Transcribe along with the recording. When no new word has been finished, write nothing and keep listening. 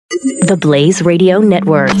The Blaze Radio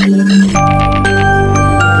Network.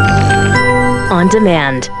 On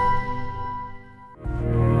demand.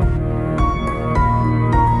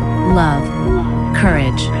 Love,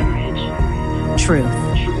 courage, truth.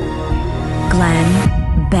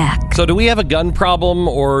 Glenn Beck. So do we have a gun problem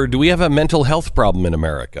or do we have a mental health problem in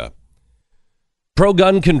America?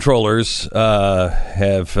 Pro-gun controllers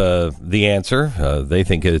have the answer. They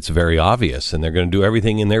think it's very obvious, and they're going to do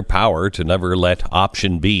everything in their power to never let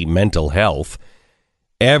option B, mental health,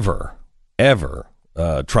 ever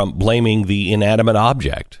trump blaming the inanimate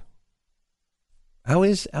object. How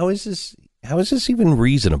is this even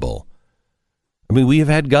reasonable? I mean, we have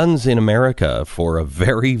had guns in America for a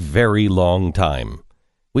very, very long time.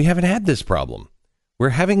 We haven't had this problem. We're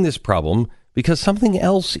having this problem because something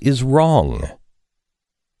else is wrong.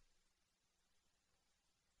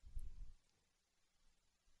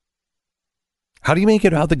 How do you make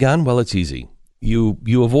it out the gun? Well, it's easy.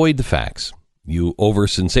 You avoid the facts. You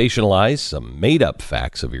over-sensationalize some made-up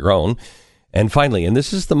facts of your own. And finally, and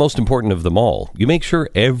this is the most important of them all, you make sure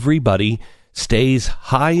everybody stays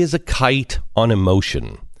high as a kite on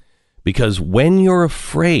emotion. Because when you're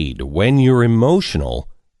afraid, when you're emotional,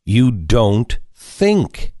 you don't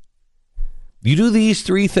think. You do these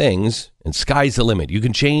three things, and sky's the limit. You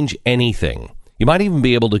can change anything. You might even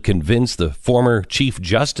be able to convince the former Chief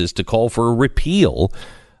Justice to call for a repeal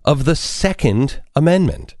of the Second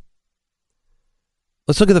Amendment.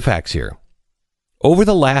 Let's look at the facts here. Over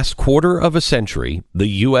the last quarter of a century, the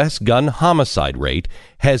U.S. gun homicide rate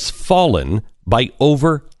has fallen by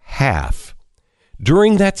over half.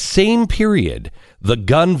 During that same period, the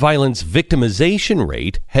gun violence victimization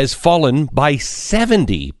rate has fallen by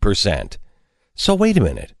 70%. So wait a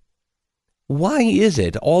minute. Why is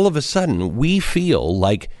it all of a sudden we feel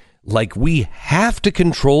like we have to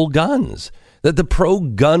control guns? That the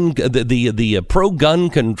pro-gun pro-gun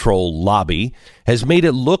control lobby has made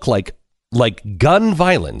it look like gun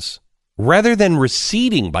violence, rather than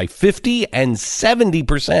receding by 50 and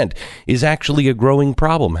 70%, is actually a growing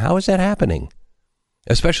problem. How is that happening?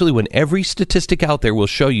 Especially when every statistic out there will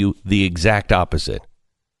show you the exact opposite.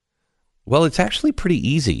 Well, it's actually pretty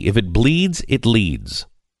easy. If it bleeds, it leads.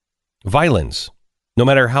 Violence, no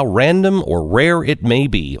matter how random or rare it may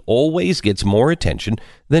be, always gets more attention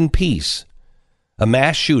than peace. A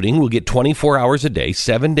mass shooting will get 24 hours a day,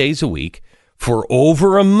 7 days a week, for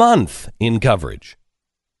over a month in coverage.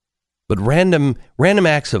 But random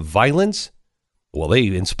acts of violence, well, they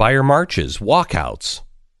inspire marches, walkouts.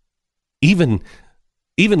 Even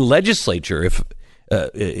legislature,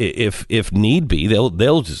 if need be,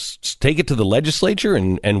 they'll just take it to the legislature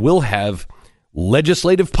and we'll have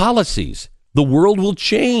legislative policies. The world will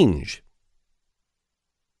change.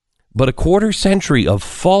 But a quarter century of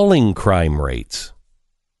falling crime rates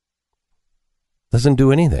doesn't do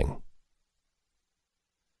anything.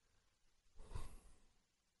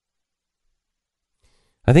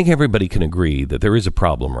 I think everybody can agree that there is a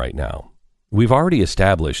problem right now. We've already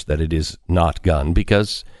established that it is not gun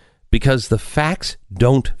because the facts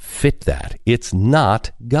don't fit that. It's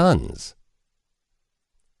not guns.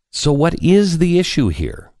 So what is the issue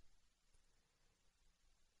here?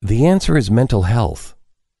 The answer is mental health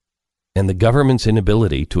and the government's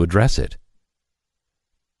inability to address it.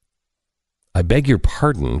 I beg your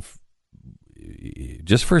pardon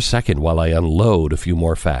just for a second while I unload a few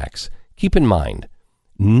more facts. Keep in mind,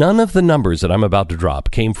 none of the numbers that I'm about to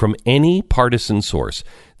drop came from any partisan source.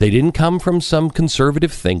 They didn't come from some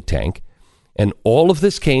conservative think tank. And all of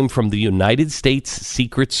this came from the United States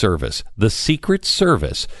Secret Service. The Secret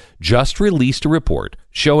Service just released a report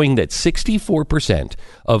showing that 64%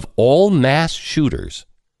 of all mass shooters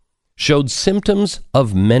showed symptoms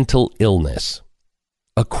of mental illness.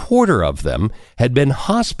 A quarter of them had been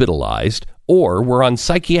hospitalized or were on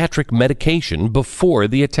psychiatric medication before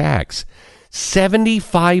the attacks.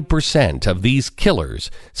 75% of these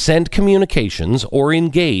killers sent communications or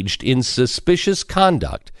engaged in suspicious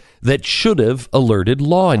conduct that should have alerted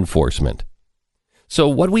law enforcement. So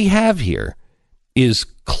what we have here is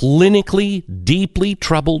clinically deeply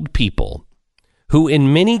troubled people who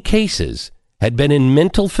in many cases had been in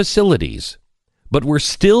mental facilities, but were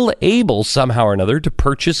still able somehow or another to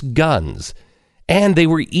purchase guns. And they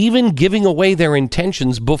were even giving away their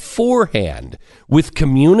intentions beforehand with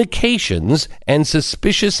communications and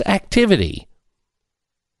suspicious activity.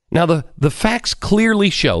 Now, the facts clearly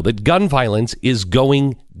show that gun violence is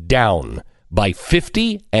going down by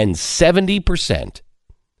 50 and 70%.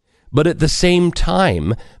 But at the same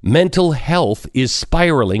time, mental health is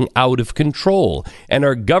spiraling out of control, and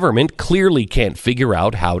our government clearly can't figure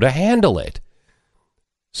out how to handle it.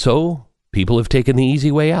 So people have taken the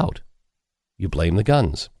easy way out. You blame the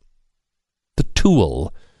guns.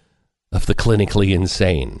 tool of the clinically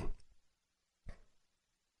insane.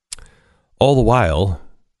 All the while,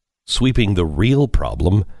 sweeping the real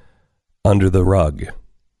problem under the rug.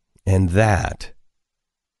 And that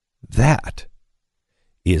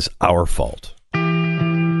is our fault.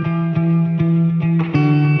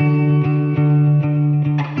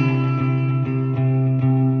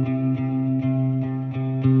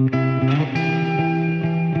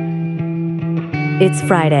 It's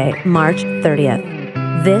Friday, March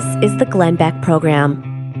 30th. This is the Glenn Beck Program.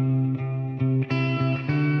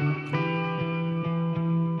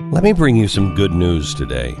 Let me bring you some good news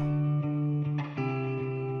today.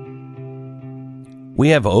 We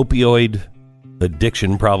have opioid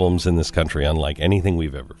addiction problems in this country unlike anything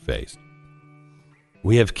we've ever faced.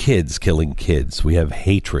 We have kids killing kids. We have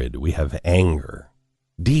hatred. We have anger.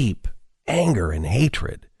 Deep anger and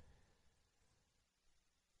hatred.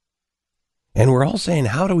 And we're all saying,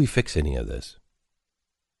 how do we fix any of this?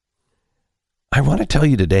 I want to tell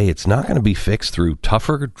you today, it's not going to be fixed through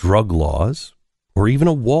tougher drug laws or even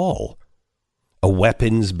a wall, a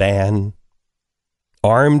weapons ban,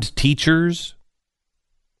 armed teachers,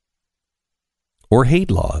 or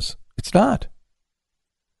hate laws. It's not.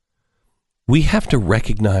 We have to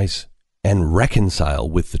recognize and reconcile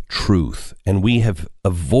with the truth, and we have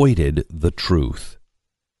avoided the truth.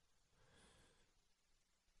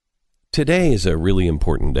 Today is a really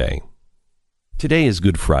important day. Today is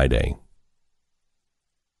Good Friday.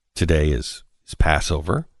 Today is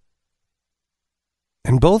Passover.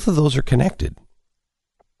 And both of those are connected.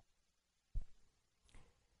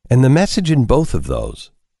 And the message in both of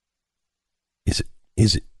those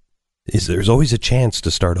is there's always a chance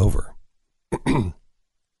to start over.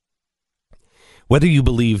 Whether you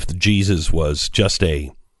believe that Jesus was just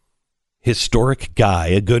a historic guy,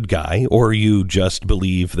 a good guy, or you just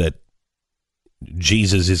believe that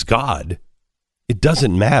Jesus is God, it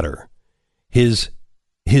doesn't matter. His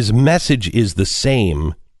message is the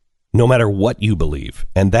same no matter what you believe,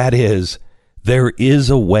 and that is there is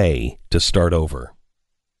a way to start over.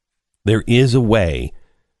 There is a way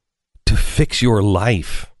to fix your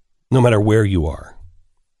life no matter where you are.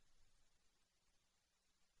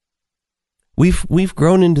 We've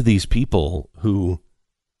grown into these people who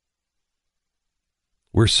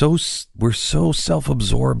we're so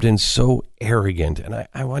self-absorbed and so arrogant. And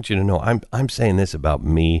I want you to know, I'm saying this about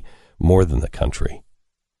me more than the country.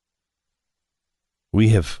 We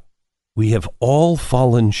have all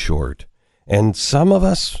fallen short, and some of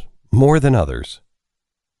us more than others.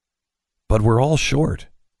 But we're all short.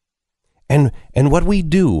 And what we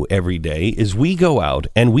do every day is we go out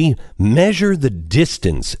and we measure the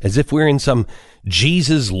distance as if we're in some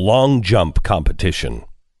Jesus long jump competition,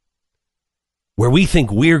 where we think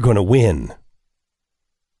we're going to win.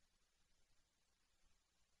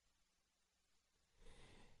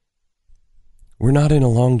 We're not in a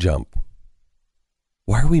long jump.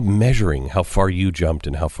 Why are we measuring how far you jumped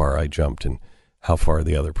and how far I jumped and how far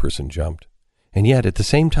the other person jumped? And yet, at the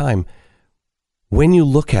same time, when you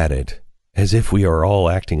look at it as if we are all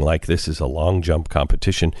acting like this is a long jump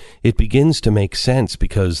competition, it begins to make sense,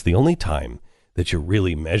 because the only time that you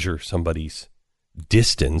really measure somebody's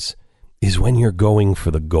distance is when you're going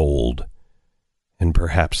for the gold. And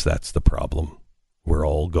perhaps that's the problem. We're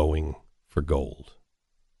all going for gold.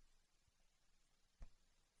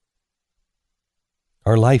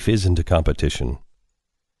 Our life isn't a competition.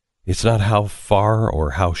 It's not how far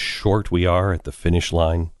or how short we are at the finish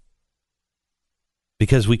line,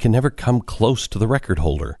 because we can never come close to the record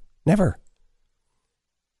holder. Never.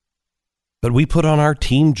 But we put on our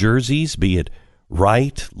team jerseys, be it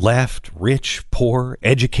right, left, rich, poor,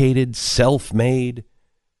 educated, self-made,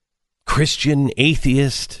 Christian,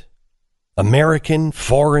 atheist, American,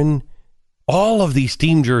 foreign, all of these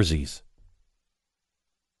team jerseys.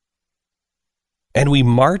 And we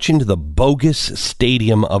march into the bogus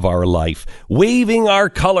stadium of our life, waving our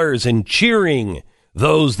colors and cheering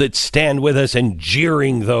those that stand with us and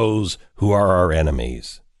jeering those who are our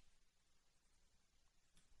enemies.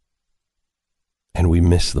 And we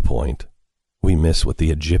miss the point. We miss what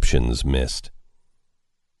the Egyptians missed.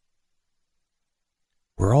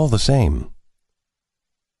 We're all the same.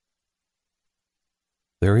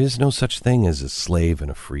 There is no such thing as a slave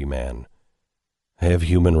and a free man. I have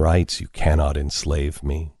human rights. You cannot enslave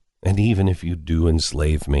me. And even if you do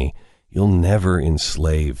enslave me, you'll never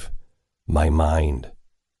enslave my mind,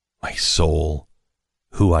 my soul,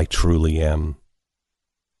 who I truly am.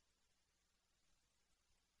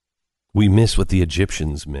 We miss what the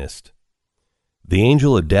Egyptians missed. The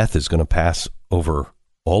angel of death is going to pass over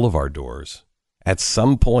all of our doors. At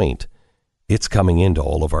some point, it's coming into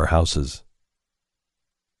all of our houses.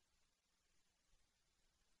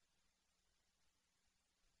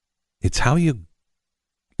 It's how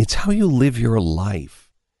you live your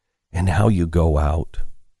life and how you go out.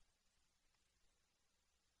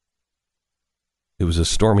 It was a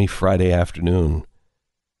stormy Friday afternoon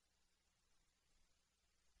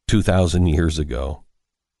 2,000 years ago.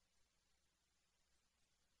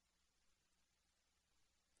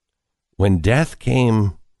 When death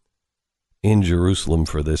came in Jerusalem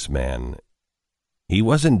for this man, he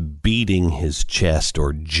wasn't beating his chest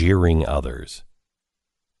or jeering others.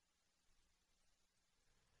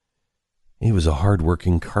 He was a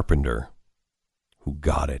hard-working carpenter who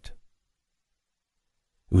got it.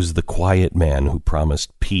 It was the quiet man who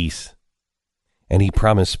promised peace, and he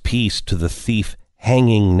promised peace to the thief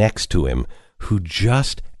hanging next to him, who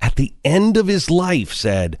just at the end of his life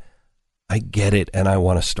said, I get it, and I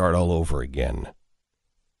want to start all over again.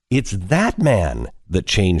 It's that man that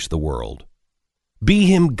changed the world. Be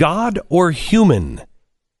him God or human,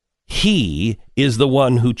 he is the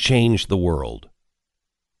one who changed the world.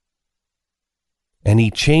 And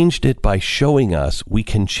he changed it by showing us we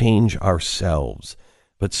can change ourselves.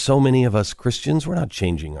 But so many of us Christians, we're not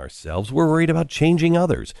changing ourselves. We're worried about changing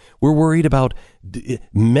others. We're worried about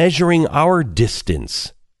measuring our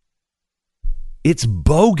distance. It's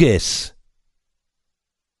bogus.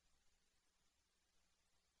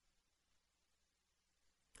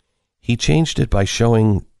 He changed it by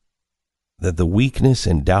showing that the weakness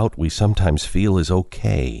and doubt we sometimes feel is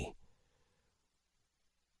okay.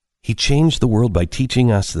 He changed the world by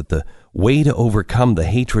teaching us that the way to overcome the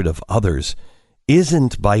hatred of others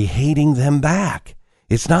isn't by hating them back.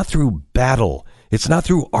 It's not through battle. It's not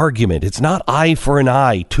through argument. It's not eye for an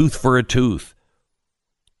eye, tooth for a tooth.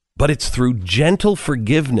 But it's through gentle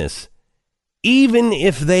forgiveness, even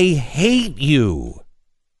if they hate you.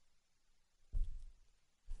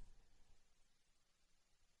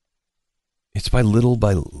 It's by little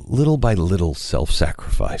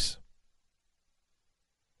self-sacrifice.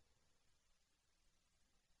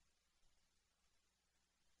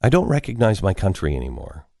 I don't recognize my country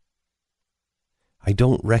anymore. I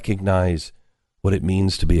don't recognize what it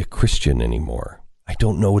means to be a Christian anymore. I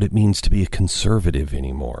don't know what it means to be a conservative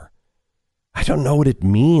anymore. I don't know what it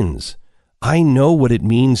means. I know what it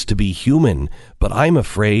means to be human, but I'm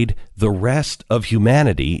afraid the rest of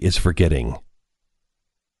humanity is forgetting.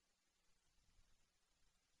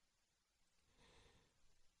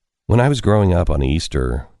 When I was growing up on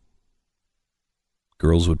Easter,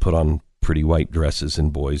 girls would put on pretty white dresses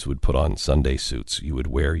and boys would put on Sunday suits. You would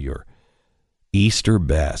wear your Easter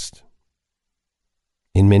best.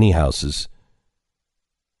 In many houses,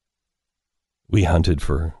 we hunted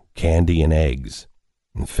for candy and eggs,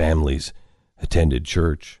 and families attended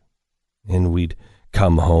church, and we'd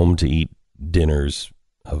come home to eat dinners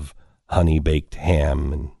of honey-baked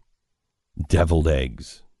ham and deviled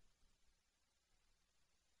eggs.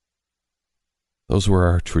 Those were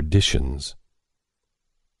our traditions.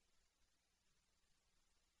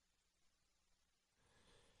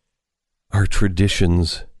 Our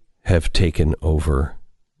traditions have taken over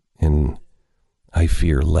and, I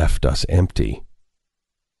fear, left us empty.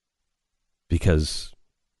 Because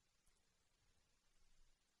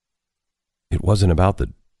it wasn't about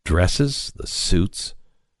the dresses, the suits,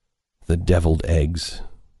 the deviled eggs,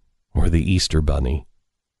 or the Easter bunny.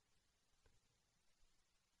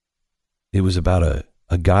 It was about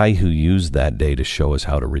a guy who used that day to show us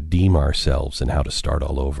how to redeem ourselves and how to start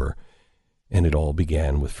all over. And it all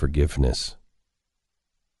began with forgiveness.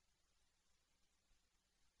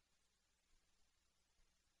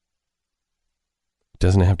 It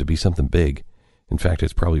doesn't have to be something big. In fact,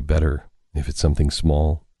 it's probably better if it's something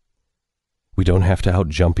small. We don't have to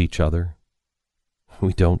out-jump each other.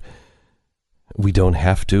 We don't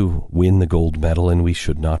have to win the gold medal, and we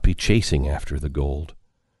should not be chasing after the gold.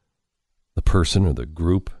 The person or the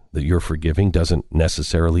group that you're forgiving doesn't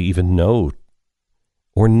necessarily even know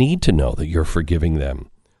or need to know that you're forgiving them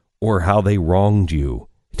or how they wronged you.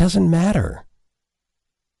 It doesn't matter.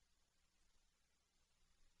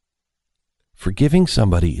 Forgiving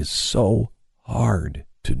somebody is so hard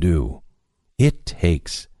to do. It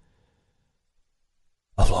takes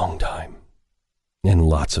a long time and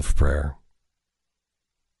lots of prayer.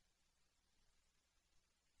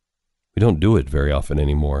 We don't do it very often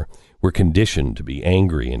anymore. We're conditioned to be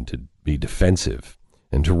angry and to be defensive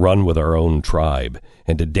and to run with our own tribe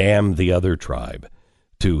and to damn the other tribe,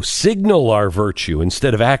 to signal our virtue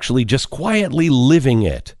instead of actually just quietly living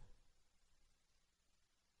it.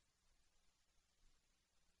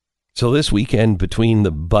 So this weekend, between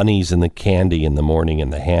the bunnies and the candy in the morning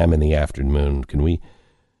and the ham in the afternoon, can we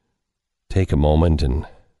take a moment and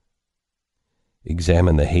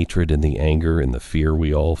examine the hatred and the anger and the fear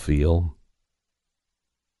we all feel?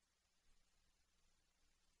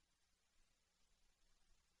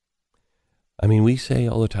 I mean, we say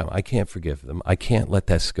all the time, I can't forgive them. I can't let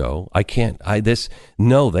this go.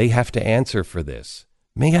 No, they have to answer for this.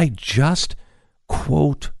 May I just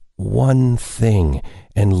quote one thing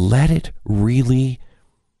and let it really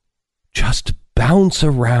just bounce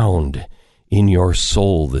around in your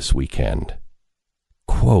soul this weekend.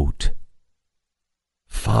 Quote,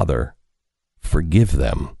 Father, forgive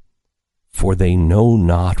them, for they know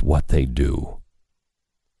not what they do.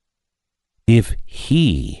 If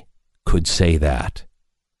he could say that,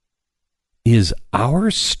 is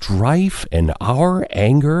our strife and our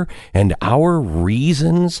anger and our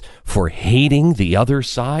reasons for hating the other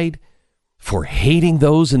side, for hating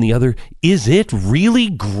those in the other, is it really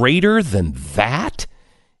greater than that?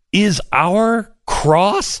 Is our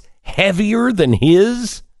cross heavier than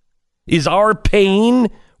his? Is our pain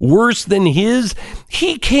worse than his?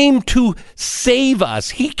 He came to save us.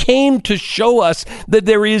 He came to show us that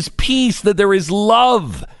there is peace, that there is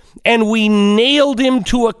love. And we nailed him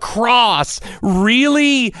to a cross.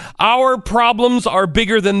 Really? Our problems are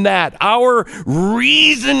bigger than that. Our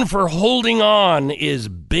reason for holding on is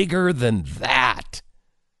bigger than that.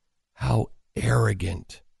 How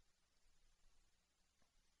arrogant.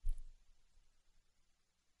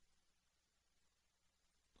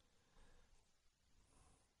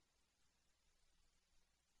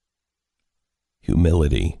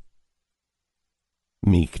 Humility,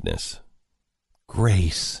 meekness,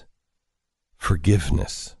 grace,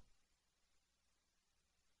 forgiveness.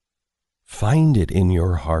 Find it in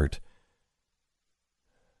your heart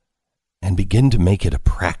and begin to make it a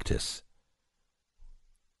practice.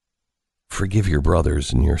 Forgive your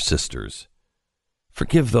brothers and your sisters.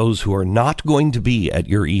 Forgive those who are not going to be at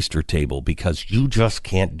your Easter table because you just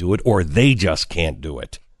can't do it or they just can't do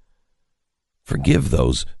it. Forgive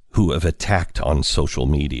those who have attacked on social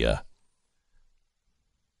media,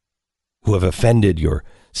 who have offended your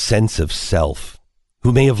sense of self,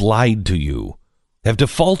 who may have lied to you, have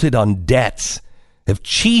defaulted on debts, have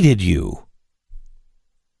cheated you.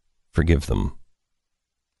 Forgive them,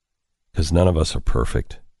 because none of us are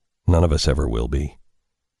perfect. None of us ever will be.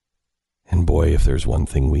 And boy, if there's one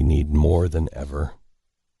thing we need more than ever,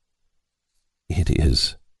 it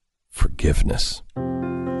is forgiveness.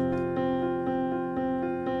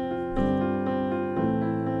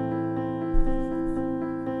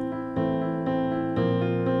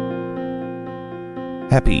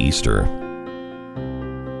 Happy Easter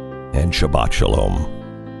and Shabbat Shalom.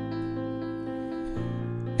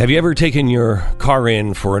 Have you ever taken your car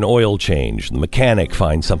in for an oil change? The mechanic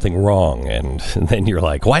finds something wrong, and then you're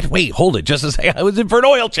like, what? Wait, hold it just a second. I was in for an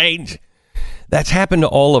oil change. That's happened to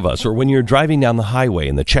all of us. Or when you're driving down the highway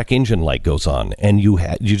and the check engine light goes on and you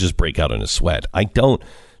just break out in a sweat.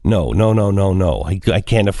 No. I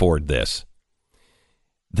can't afford this.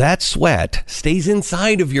 That sweat stays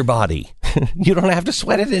inside of your body. You don't have to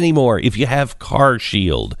sweat it anymore if you have Car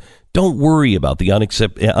Shield. Don't worry about the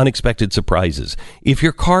unexpected surprises. If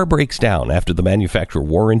your car breaks down after the manufacturer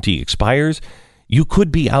warranty expires, you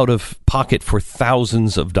could be out of pocket for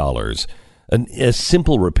thousands of dollars. A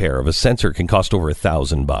simple repair of a sensor can cost over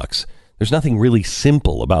 $1,000. There's nothing really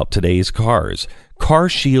simple about today's cars. Car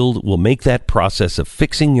Shield will make that process of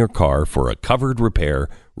fixing your car for a covered repair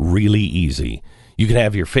really easy. You can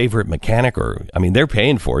have your favorite mechanic, they're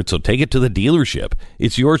paying for it, so take it to the dealership.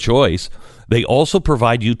 It's your choice. They also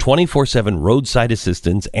provide you 24/7 roadside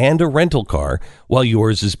assistance and a rental car while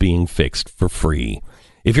yours is being fixed for free.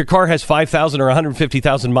 If your car has 5,000 or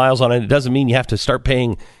 150,000 miles on it, it doesn't mean you have to start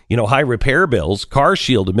paying, high repair bills. Car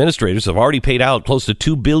Shield administrators have already paid out close to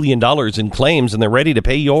 $2 billion in claims, and they're ready to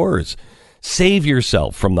pay yours. Save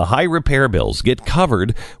yourself from the high repair bills. Get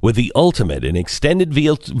covered with the ultimate in extended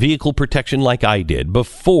vehicle protection like I did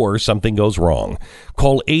before something goes wrong.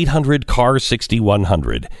 Call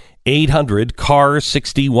 800-CAR-6100.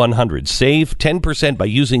 800-CAR-6100. Save 10% by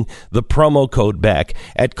using the promo code BECK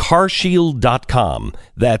at carshield.com.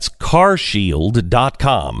 That's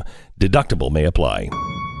carshield.com. Deductible may apply.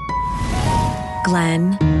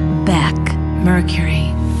 Glenn Beck,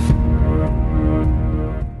 Mercury.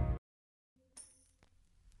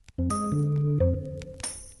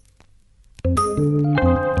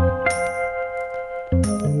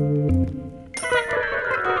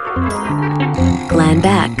 Glenn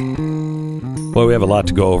Beck. Well, we have a lot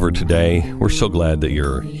to go over today. We're so glad that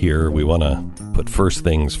you're here. We want to put first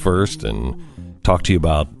things first and talk to you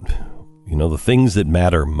about, the things that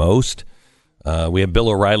matter most. We have Bill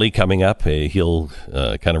O'Reilly coming up. He'll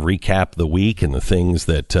kind of recap the week and the things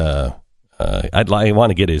that I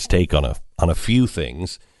want to get his take on a few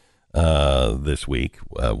things this week.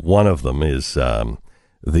 One of them is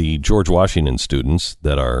the George Washington students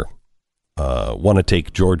that are want to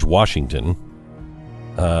take George Washington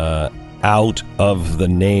out of the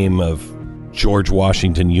name of George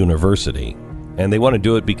Washington University. And they want to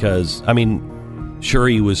do it because, I mean, sure,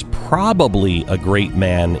 he was probably a great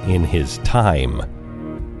man in his time,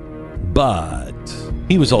 but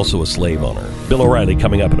he was also a slave owner. Bill O'Reilly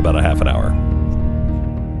coming up in about a half an hour.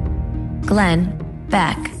 Glenn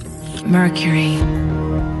Beck, Mercury.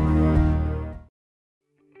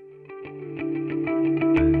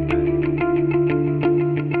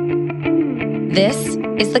 This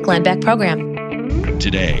is the Glenn Beck Program.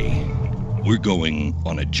 Today, we're going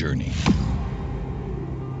on a journey.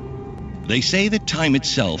 They say that time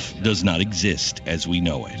itself does not exist as we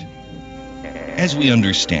know it, as we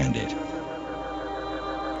understand it.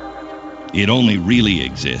 It only really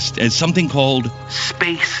exists as something called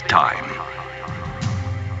space-time.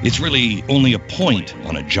 It's really only a point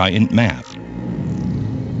on a giant map.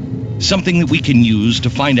 Something that we can use to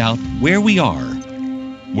find out where we are,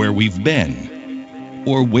 where we've been,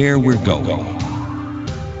 or where we're going.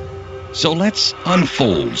 So let's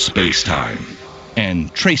unfold space-time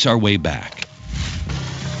and trace our way back.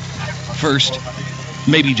 First,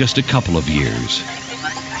 maybe just a couple of years.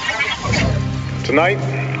 Tonight,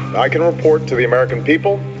 I can report to the American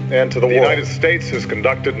people and to the world. The United States has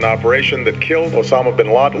conducted an operation that killed Osama bin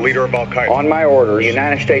Laden, leader of Al-Qaeda. On my orders, the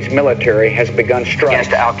United States military has begun strikes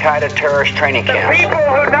against Al-Qaeda terrorist training camps. The people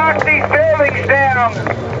who knock these buildings down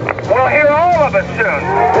will hear all of us soon.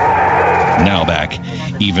 Now back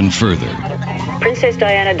even further. Princess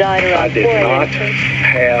Diana died around 4 I did not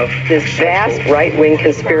have this vast right-wing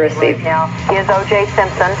conspiracy. Now, he is O.J.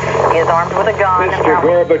 Simpson. He is armed with a gun. Mr.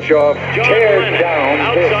 Gorbachev tears down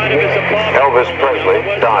Elvis Presley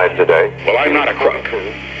died today. Well, I'm not a crook.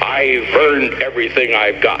 I've earned everything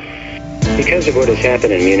I've got. Because of what has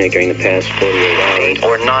happened in Munich during the past 48 hours, 8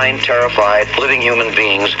 or 9 terrified living human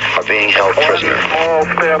beings are being held prisoner.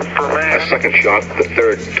 A second shot, the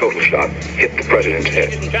third total shot, hit the president's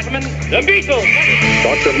head. Gentlemen, the Beatles!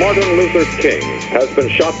 Dr. Martin Luther King has been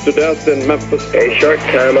shot to death in Memphis. a short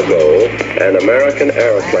time ago, an American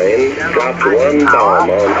airplane dropped one bomb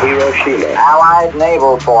on Hiroshima. Allied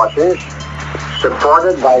naval forces,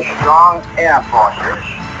 supported by strong air forces,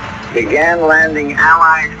 began landing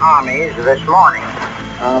Allied armies this morning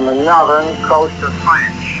on the northern coast of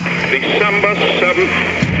France. December 7th,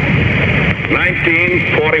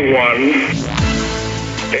 1941,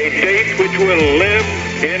 a date which will live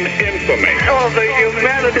in infamy. Oh, the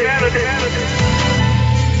humanity!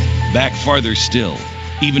 Back farther still,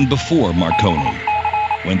 even before Marconi,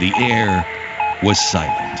 when the air was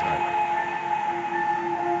silent.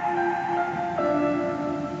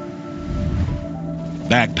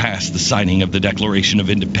 Back past the signing of the Declaration of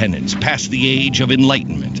Independence, past the age of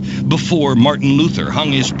Enlightenment, before Martin Luther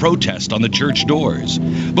hung his protest on the church doors,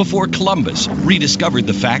 before Columbus rediscovered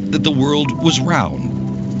the fact that the world was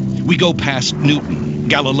round. We go past Newton,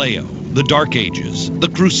 Galileo, the Dark Ages, the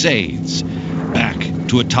Crusades, back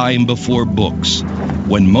to a time before books,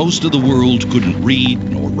 when most of the world couldn't read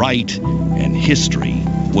nor write, and history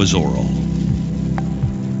was oral.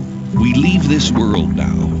 We leave this world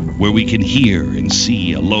now, where we can hear and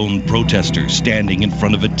see a lone protester standing in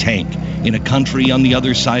front of a tank in a country on the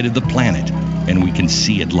other side of the planet, and we can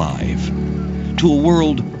see it live. To a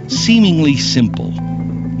world seemingly simple,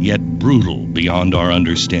 yet brutal beyond our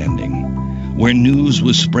understanding, where news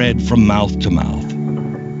was spread from mouth to mouth.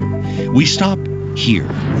 We stop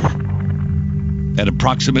here, at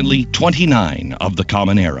approximately 29 of the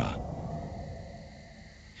Common Era.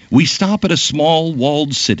 We stop at a small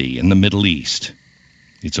walled city in the Middle East.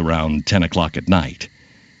 It's around 10 o'clock at night,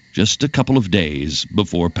 just a couple of days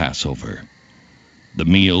before Passover. The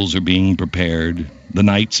meals are being prepared, the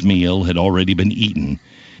night's meal had already been eaten,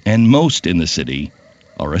 and most in the city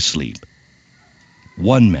are asleep.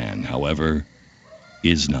 One man, however,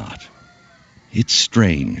 is not. It's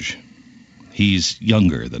strange. He's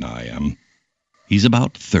younger than I am. He's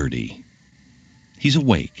about 30. He's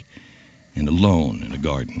awake and alone in a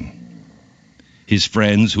garden. His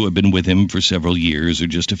friends who have been with him for several years are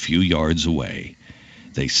just a few yards away.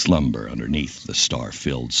 They slumber underneath the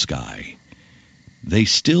star-filled sky. They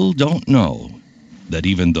still don't know that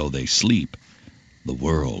even though they sleep, the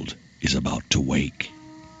world is about to wake.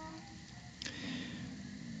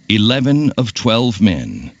 11 of 12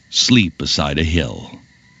 men sleep beside a hill.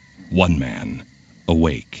 One man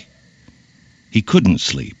awake. He couldn't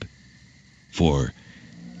sleep, for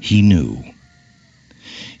he knew.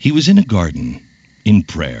 He was in a garden, in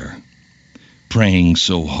prayer, praying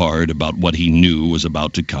so hard about what he knew was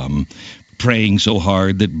about to come, praying so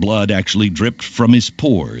hard that blood actually dripped from his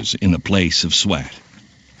pores in a place of sweat.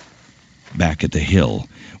 Back at the hill,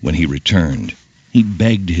 when he returned, He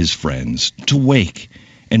begged his friends to wake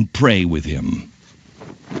and pray with him.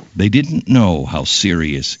 They didn't know how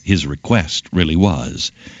serious his request really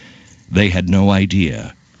was. They had no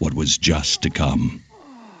idea what was just to come.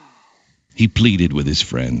 He pleaded with his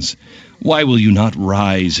friends, "Why will you not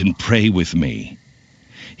rise and pray with me?"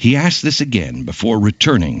 He asked this again before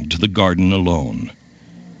returning to the garden alone.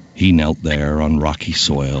 He knelt there on rocky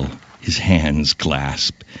soil, his hands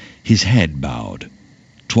clasped, his head bowed.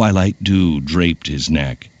 Twilight dew draped his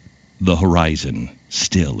neck, the horizon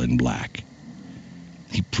still in black.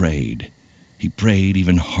 He prayed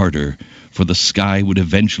even harder, for the sky would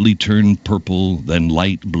eventually turn purple, then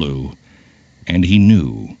light blue, and he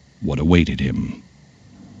knew what awaited him.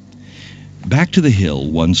 Back to the hill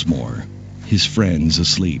once more, his friends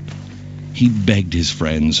asleep. He begged his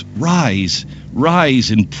friends, "Rise,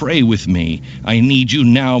 rise and pray with me. I need you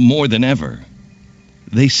now more than ever."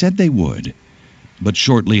 They said they would, but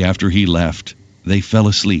shortly after he left, they fell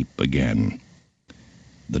asleep again.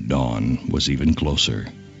 The dawn was even closer,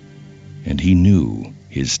 and he knew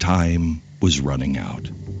his time was running out.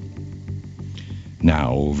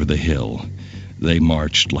 Now over the hill, they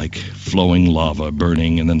marched like flowing lava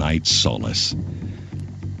burning in the night's solace.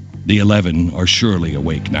 The 11 are surely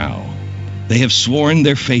awake now. They have sworn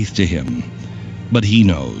their faith to him, but he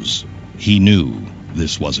knew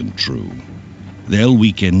this wasn't true. They'll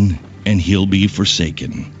weaken, and he'll be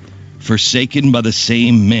forsaken by the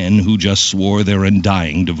same men who just swore their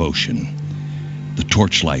undying devotion. The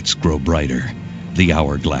torchlights grow brighter, the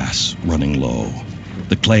hourglass running low.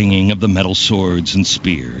 The clanging of the metal swords and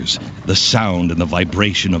spears, the sound and the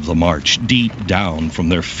vibration of the march deep down from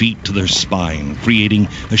their feet to their spine, creating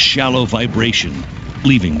a shallow vibration,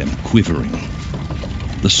 leaving them quivering.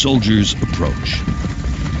 The soldiers approach.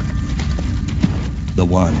 The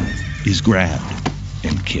one is grabbed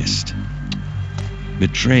and kissed.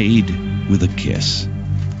 Betrayed with a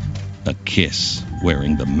kiss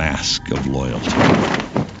wearing the mask of loyalty.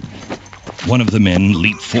 One of the men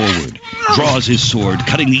leaps forward, draws his sword,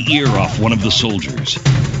 cutting the ear off one of the soldiers.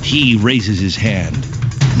 He raises his hand.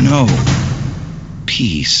 "No.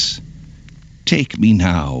 Peace. Take me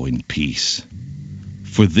now in peace.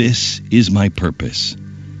 For this is my purpose.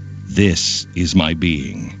 This is my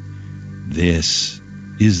being. This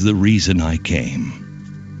is the reason I came."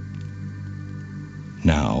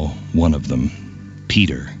 Now, one of them,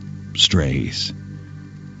 Peter, strays.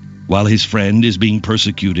 While his friend is being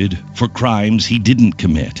persecuted for crimes he didn't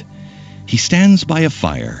commit, he stands by a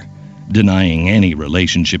fire, denying any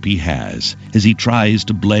relationship he has as he tries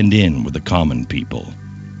to blend in with the common people.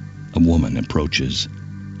 A woman approaches.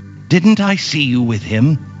 "Didn't I see you with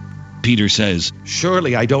him?" Peter says,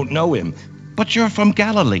 "Surely I don't know him, but you're from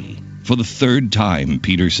Galilee." For the third time,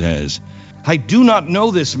 Peter says, "I do not know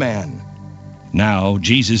this man." Now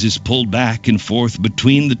Jesus is pulled back and forth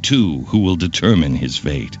between the two who will determine his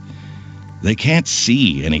fate. They can't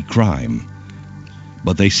see any crime,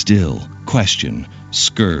 but they still question,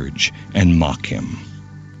 scourge, and mock him.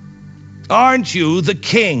 "Aren't you the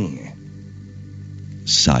king?"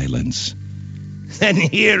 Silence. "Then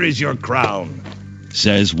here is your crown,"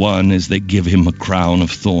 says one as they give him a crown of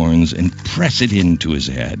thorns and press it into his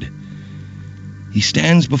head. He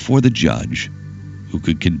stands before the judge, who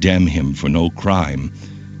could condemn him for no crime,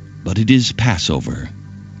 but it is Passover.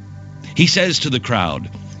 He says to the crowd,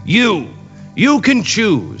 You can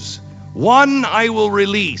choose. One I will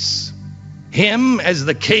release, him as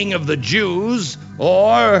the king of the Jews,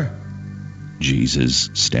 or..." Jesus,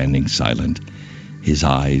 standing silent, his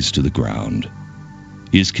eyes to the ground,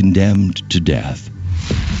 is condemned to death.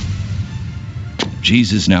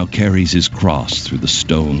 Jesus now carries his cross through the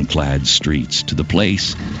stone-clad streets to the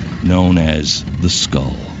place known as the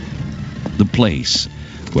Skull, the place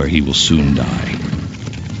where he will soon die.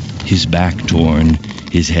 His back torn,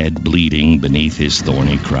 his head bleeding beneath his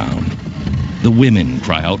thorny crown. The women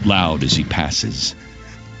cry out loud as he passes.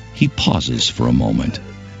 He pauses for a moment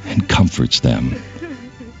and comforts them.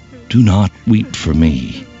 "Do not weep for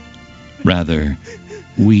me. Rather,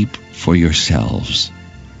 weep for yourselves."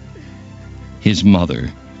 His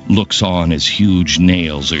mother looks on as huge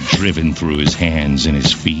nails are driven through his hands and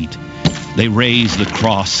his feet. They raise the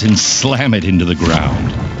cross and slam it into the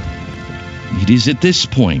ground. It is at this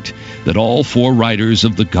point that all four writers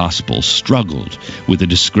of the Gospel struggled with a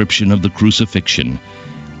description of the crucifixion,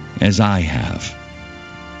 as I have.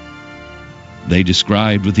 They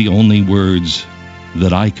described with the only words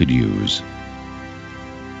that I could use.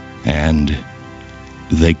 And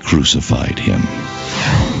they crucified him.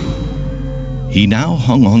 He now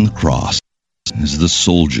hung on the cross as the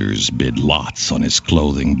soldiers bid lots on his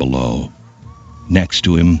clothing below. Next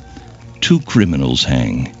to him, two criminals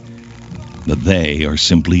hang. but they are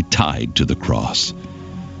simply tied to the cross.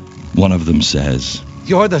 One of them says,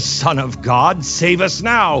 "You're the Son of God. Save us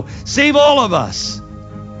now. Save all of us."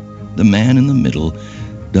 The man in the middle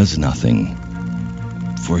does nothing,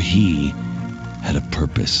 for he had a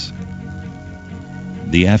purpose.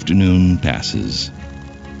 The afternoon passes.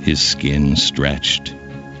 His skin stretched.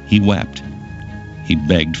 He wept. He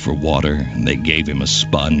begged for water, and they gave him a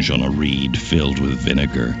sponge on a reed filled with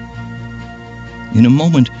vinegar. In a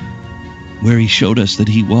moment where he showed us that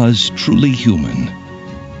he was truly human,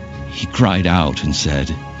 he cried out and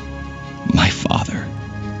said, my Father,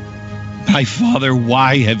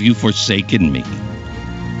 why have you forsaken me?"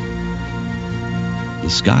 The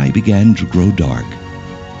sky began to grow dark.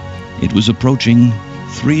 It was approaching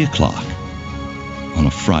 3 o'clock on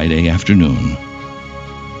a Friday afternoon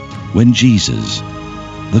when Jesus,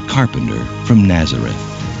 the carpenter from Nazareth,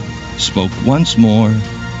 spoke once more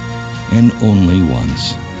and only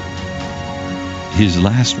once. His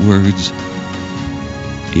last words,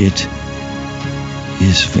 "It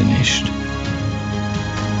is finished."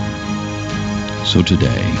 So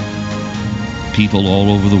today, people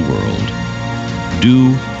all over the world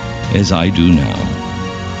do as I do now.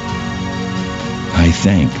 I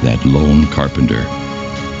thank that lone carpenter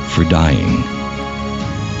for dying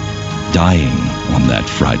on that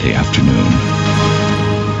Friday afternoon,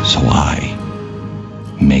 so I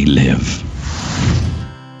may live.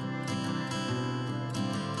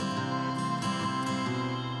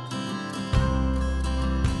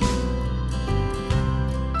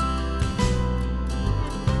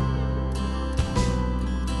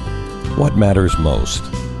 What matters most?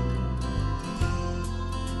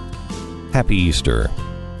 Happy Easter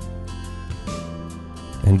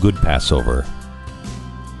and good Passover.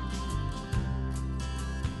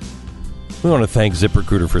 We want to thank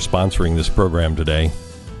ZipRecruiter for sponsoring this program today.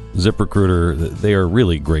 ZipRecruiter, they are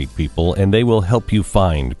really great people, and they will help you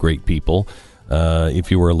find great people if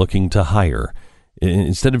you are looking to hire.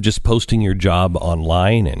 Instead of just posting your job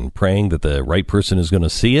online and praying that the right person is going to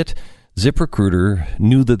see it, ZipRecruiter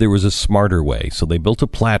knew that there was a smarter way, so they built a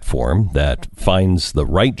platform that finds the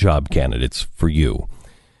right job candidates for you.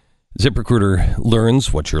 ZipRecruiter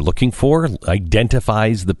learns what you're looking for,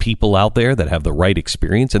 identifies the people out there that have the right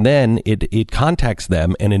experience, and then it contacts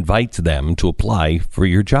them and invites them to apply for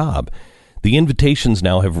your job. The invitations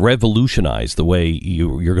now have revolutionized the way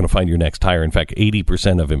you're going to find your next hire. In fact,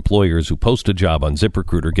 80% of employers who post a job on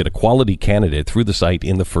ZipRecruiter get a quality candidate through the site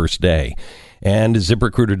in the first day. And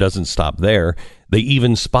ZipRecruiter doesn't stop there. They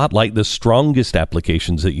even spotlight the strongest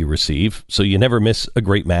applications that you receive, so you never miss a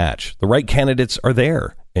great match. The right candidates are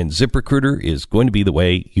there, and ZipRecruiter is going to be the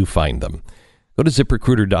way you find them. Go to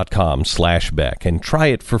ZipRecruiter.com/Beck and try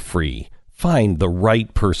it for free. Find the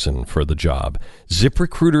right person for the job.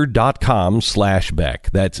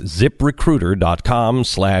 ZipRecruiter.com/Beck. That's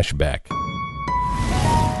ZipRecruiter.com/Beck.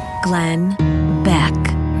 Glenn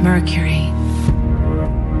Beck, Mercury.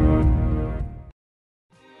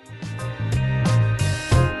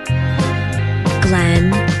 Glenn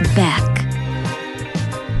Beck.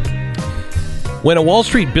 When a Wall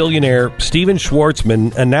Street billionaire, Steven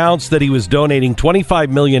Schwartzman, announced that he was donating $25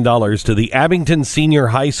 million to the Abington Senior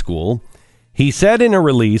High School, he said in a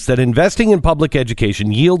release that investing in public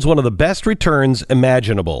education yields one of the best returns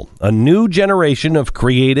imaginable. A new generation of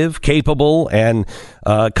creative, capable, and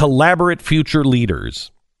collaborate future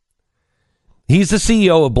leaders. He's the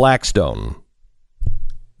CEO of Blackstone.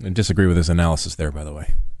 I disagree with his analysis there, by the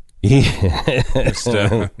way.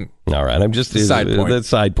 All right, I'm just the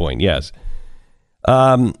side point. Yes,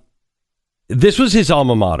 this was his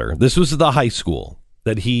alma mater. This was the high school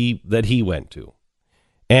that he went to,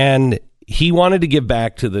 and he wanted to give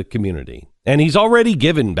back to the community. And he's already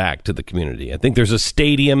given back to the community. I think there's a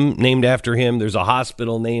stadium named after him. There's a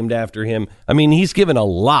hospital named after him. I mean, he's given a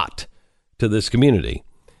lot to this community.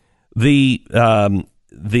 The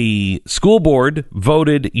school board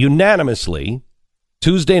voted unanimously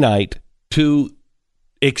Tuesday night to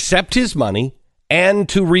accept his money and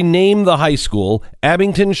to rename the high school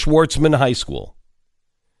Abington Schwartzman High School.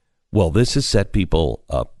 Well, this has set people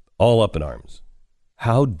all up in arms.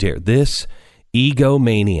 How dare this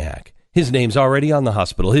egomaniac? His name's already on the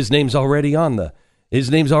hospital. His name's already on the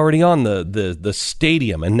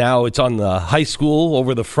stadium, and now it's on the high school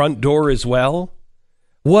over the front door as well.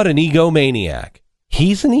 What an egomaniac.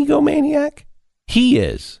 He's an egomaniac? He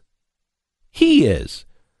is. He is.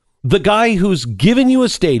 The guy who's given you a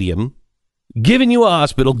stadium, giving you a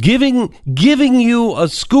hospital, giving you a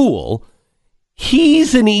school,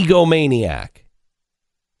 he's an egomaniac.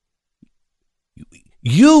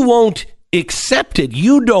 You won't accept it.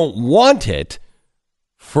 You don't want it.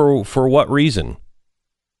 For what reason?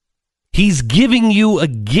 He's giving you a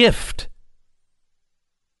gift.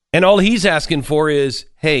 And all he's asking for is,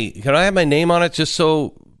 hey, can I have my name on it just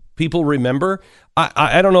so people remember?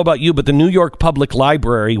 I don't know about you, but the New York Public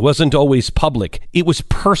Library wasn't always public. It was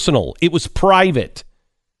personal. It was private.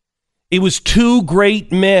 It was two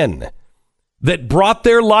great men that brought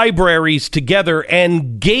their libraries together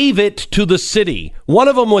and gave it to the city. One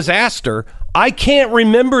of them was Astor. I can't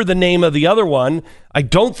remember the name of the other one. I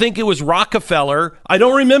don't think it was Rockefeller. I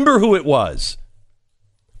don't remember who it was.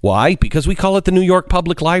 Why? Because we call it the New York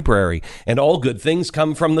Public Library, and all good things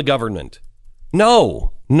come from the government.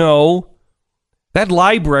 No. That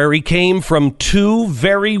library came from two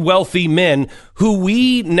very wealthy men who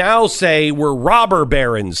we now say were robber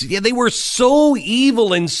barons. Yeah, they were so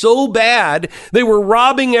evil and so bad, they were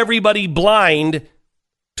robbing everybody blind.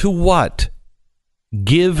 To what?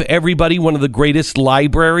 Give everybody one of the greatest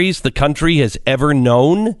libraries the country has ever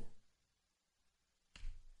known?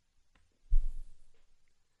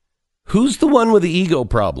 Who's the one with the ego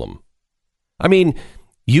problem? I mean,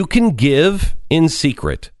 you can give in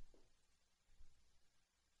secret.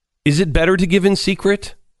 Is it better to give in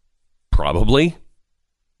secret? Probably.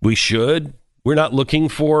 We should. We're not looking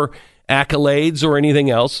for accolades or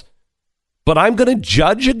anything else. But I'm going to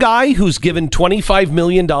judge a guy who's given $25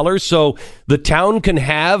 million so the town can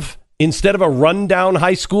have, instead of a rundown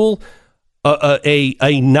high school,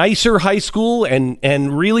 a nicer high school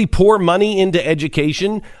and really pour money into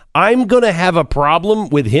education. I'm going to have a problem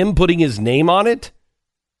with him putting his name on it.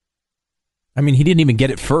 I mean, he didn't even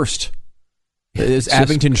get it first. It's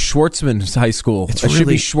Abington Schwartzman High School. It should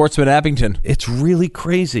be Schwartzman Abington. It's really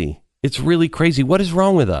crazy. What is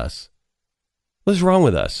wrong with us? What is wrong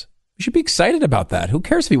with us? You should be excited about that. Who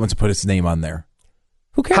cares if he wants to put his name on there?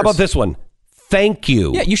 Who cares? How about this one? Thank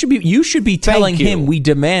you. Yeah, you should be telling him we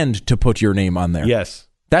demand to put your name on there. Yes.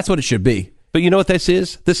 That's what it should be. But you know what this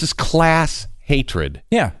is? This is class hatred.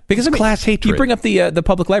 Yeah, because class hatred. You bring up the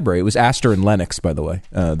public library. It was Astor and Lennox, by the way,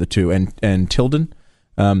 the two, and Tilden.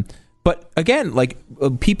 But again,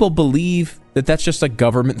 people believe that that's just a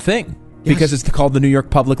government thing because it's called the New York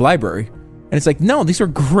Public Library. And it's like, no, these are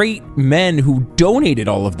great men who donated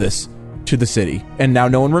all of this to the city, and now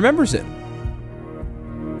no one remembers it.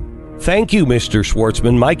 Thank you, Mr.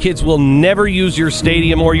 Schwartzman. My kids will never use your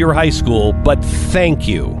stadium or your high school, but thank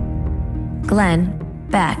you. Glenn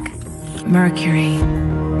Beck, Mercury.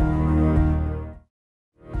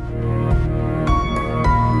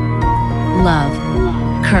 Love,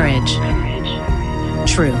 courage,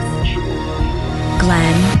 truth.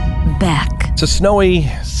 Glenn Beck. It's a snowy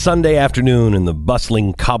Sunday afternoon in the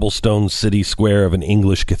bustling cobblestone city square of an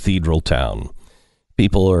English cathedral town.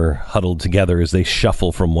 People are huddled together as they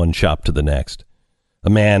shuffle from one shop to the next. A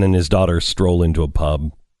man and his daughter stroll into a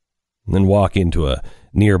pub, and then walk into a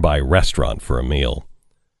nearby restaurant for a meal.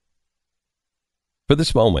 For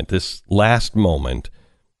this moment, this last moment,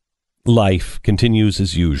 life continues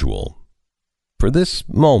as usual. For this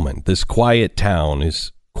moment, this quiet town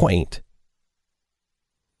is quaint.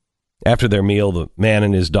 After their meal, the man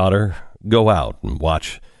and his daughter go out and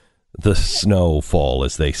watch the snow fall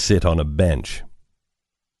as they sit on a bench.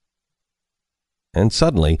 And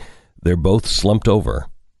suddenly, they're both slumped over.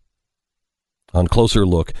 On closer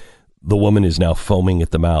look, the woman is now foaming at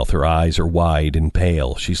the mouth. Her eyes are wide and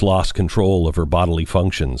pale. She's lost control of her bodily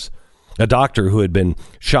functions. A doctor who had been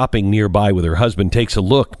shopping nearby with her husband takes a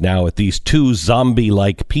look now at these two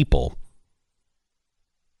zombie-like people.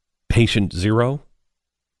 Patient zero?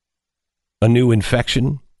 A new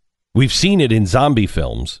infection? We've seen it in zombie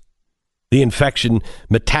films. The infection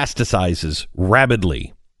metastasizes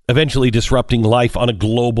rapidly, eventually disrupting life on a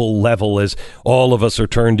global level as all of us are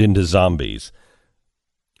turned into zombies.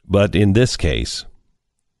 But in this case,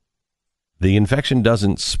 the infection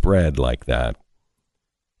doesn't spread like that.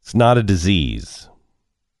 It's not a disease.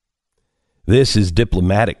 This is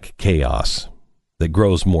diplomatic chaos that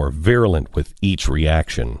grows more virulent with each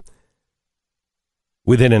reaction.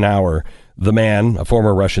 Within an hour, the man, a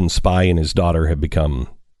former Russian spy, and his daughter have become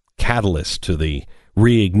catalysts to the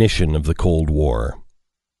reignition of the Cold War.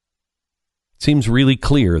 It seems really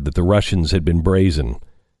clear that the Russians had been brazen.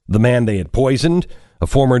 The man they had poisoned, a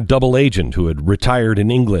former double agent who had retired in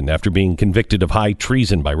England after being convicted of high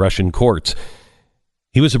treason by Russian courts.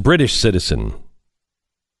 He was a British citizen.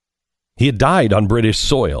 He had died on British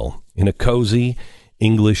soil in a cozy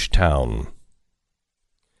English town.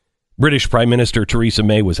 British Prime Minister Theresa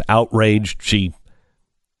May was outraged. She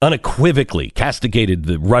unequivocally castigated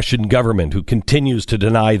the Russian government, who continues to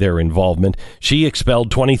deny their involvement. She expelled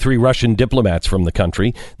 23 Russian diplomats from the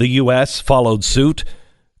country. The U.S. followed suit,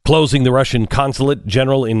 closing the Russian consulate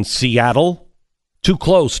general in Seattle, too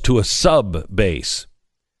close to a sub base.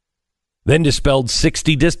 then dispelled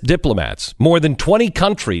 60 diplomats. More than 20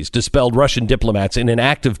 countries dispelled Russian diplomats in an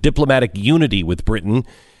act of diplomatic unity with Britain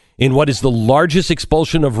in what is the largest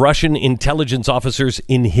expulsion of Russian intelligence officers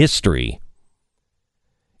in history.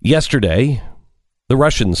 Yesterday, the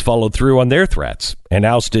Russians followed through on their threats and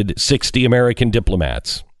ousted 60 American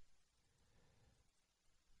diplomats.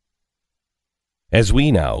 As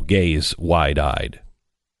we now gaze wide-eyed,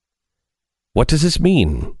 what does this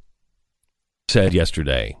mean? Said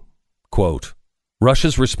yesterday, quote,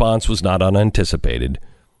 Russia's response was not unanticipated,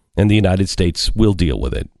 and the United States will deal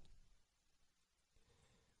with it.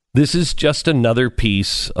 This is just another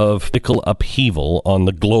piece of political upheaval on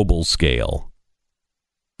the global scale,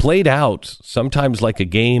 played out sometimes like a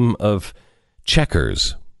game of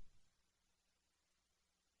checkers.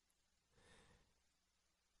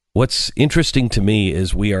 What's interesting to me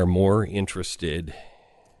is we are more interested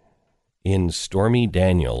in Stormy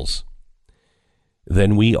Daniels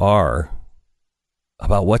than we are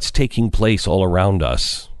about what's taking place all around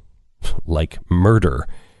us, like murder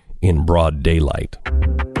in broad daylight.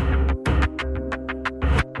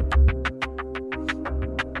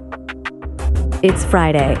 It's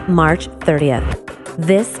Friday, March 30th.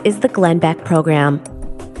 This is the Glenn Beck Program.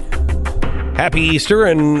 Happy Easter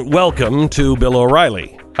and welcome to Bill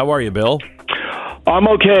O'Reilly. How are you, Bill? I'm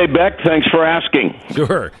okay, Beck. Thanks for asking.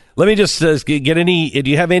 Sure. Let me just get do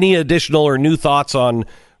you have any additional or new thoughts on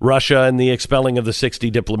Russia and the expelling of the 60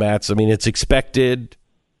 diplomats? I mean, it's expected.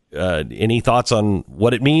 Any thoughts on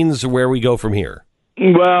what it means or where we go from here?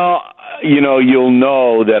 Well, you'll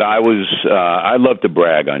know that I love to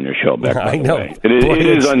brag on your show, Beck. I know. It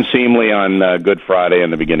is unseemly on Good Friday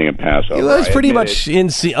and the beginning of Passover. Well, it's pretty much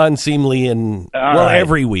unseemly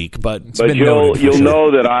every week, but you'll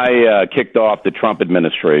know that I kicked off the Trump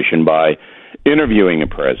administration by interviewing a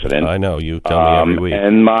president. I know, you tell me every week.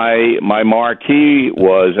 And my marquee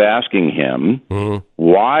was asking him,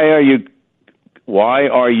 why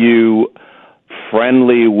are you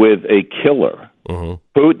friendly with a killer?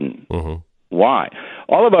 Putin. Why?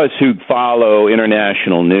 All of us who follow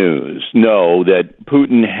international news know that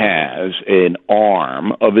Putin has an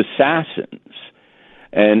arm of assassins,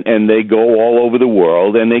 and they go all over the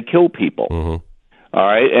world and they kill people. All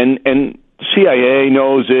right, and CIA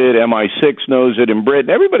knows it, MI6 knows it, in Britain,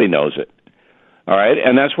 everybody knows it. All right,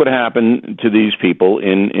 and that's what happened to these people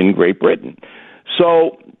in Great Britain.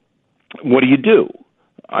 So, what do?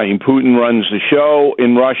 I mean, Putin runs the show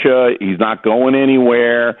in Russia. He's not going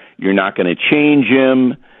anywhere. You're not going to change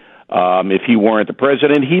him. If he weren't the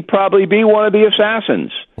president, he'd probably be one of the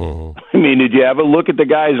assassins. I mean, did you ever look at the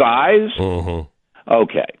guy's eyes?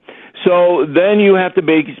 Okay. So then you have to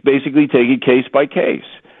basically take it case by case.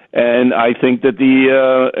 And I think that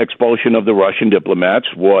the expulsion of the Russian diplomats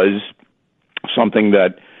was something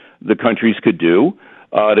that the countries could do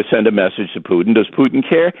to send a message to Putin. Does Putin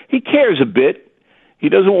care? He cares a bit. He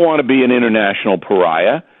doesn't want to be an international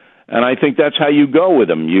pariah, and I think that's how you go with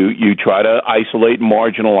him. You try to isolate and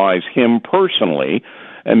marginalize him personally,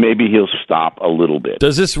 and maybe he'll stop a little bit.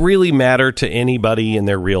 Does this really matter to anybody in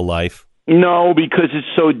their real life? No, because it's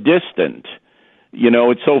so distant.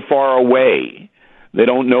 It's so far away. They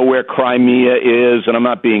don't know where Crimea is, and I'm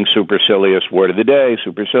not being supercilious, word of the day,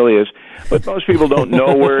 supercilious, but most people don't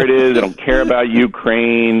know where it is. They don't care about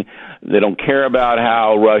Ukraine. They don't care about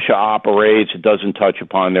how Russia operates. It doesn't touch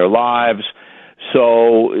upon their lives.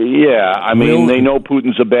 So, yeah, I mean, they know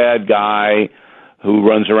Putin's a bad guy who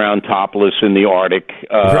runs around topless in the Arctic,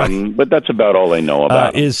 but that's about all they know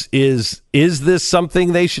about him. Is this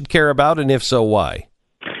something they should care about, and if so, why?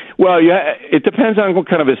 Well, yeah, it depends on what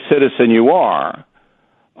kind of a citizen you are.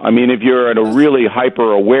 I mean, if you're a really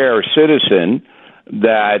hyper-aware citizen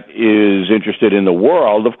that is interested in the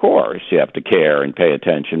world, of course, you have to care and pay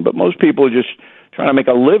attention. But most people are just trying to make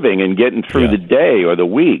a living and getting through the day or the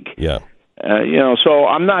week. Yeah. So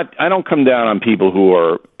I don't come down on people who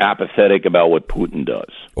are apathetic about what Putin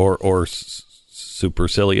does. Or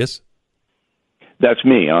supercilious? That's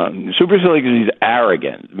me. Supercilious because he's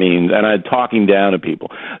arrogant. And I'm talking down to people.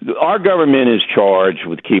 Our government is charged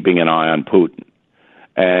with keeping an eye on Putin.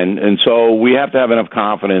 And so we have to have enough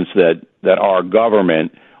confidence that our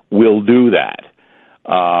government will do that.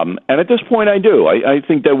 And at this point, I do. I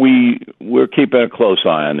think that we're keeping a close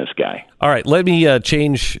eye on this guy. All right, let me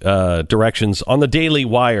change directions. On the Daily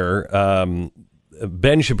Wire,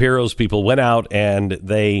 Ben Shapiro's people went out and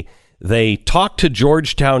they talked to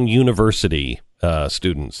Georgetown University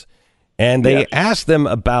students. And they asked them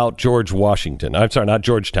about George Washington. I'm sorry, not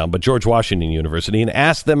Georgetown, but George Washington University, and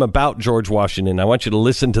asked them about George Washington. I want you to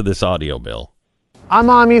listen to this audio, Bill.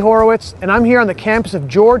 I'm Ami Horowitz, and I'm here on the campus of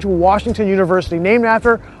George Washington University, named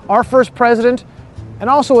after our first president, and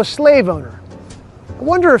also a slave owner. I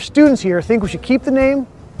wonder if students here think we should keep the name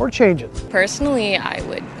or change it. Personally, I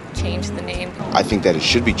would change the name. I think that it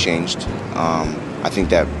should be changed. I think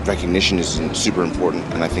that recognition is super important,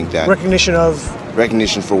 and I think that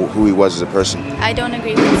recognition for who he was as a person. I don't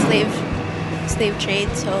agree with slave trade,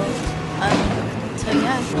 so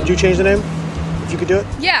yeah. Would you change the name if you could do it?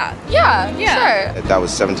 Yeah, sure. That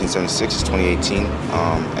was 1776, it's 2018,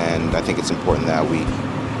 and I think it's important that we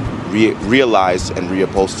realize and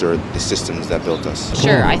reupholster the systems that built us.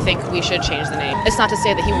 Sure, I think we should change the name. It's not to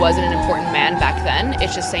say that he wasn't an important man back then.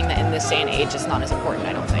 It's just saying that in this day and age, it's not as important,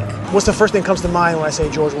 I don't think. What's the first thing that comes to mind when I say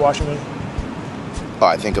George Washington? Oh,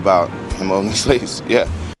 I think about him owning slaves, yeah.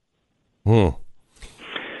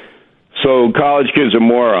 So college kids are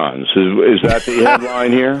morons. Is that the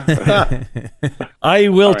headline here? I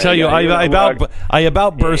will tell you, I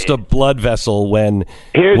about burst a blood vessel when...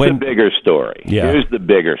 Here's the bigger story. Yeah. Here's the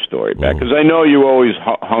bigger story, Beck, because I know you always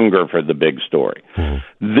hunger for the big story.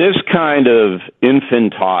 This kind of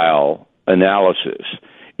infantile analysis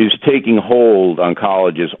is taking hold on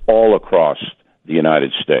colleges all across the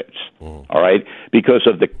United States, all right? Because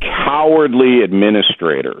of the cowardly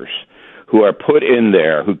administrators who are put in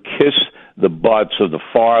there, who kiss the butts of the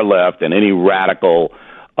far left and any radical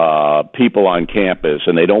people on campus,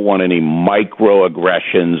 and they don't want any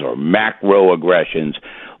microaggressions or macroaggressions.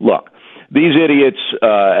 Look, these idiots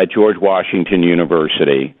at George Washington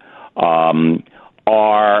University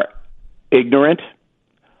are ignorant.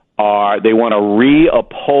 They want to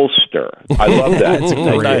reupholster. I love that.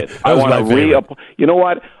 I want to You know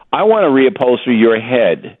what? I want to reupholster your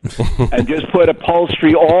head and just put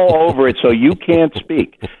upholstery all over it so you can't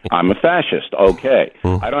speak. I'm a fascist. Okay.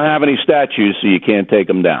 I don't have any statues, so you can't take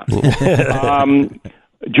them down.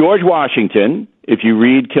 George Washington, if you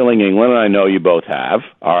read Killing England, and I know you both have,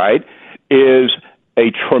 all right, is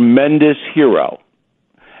a tremendous hero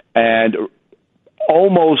and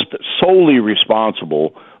almost solely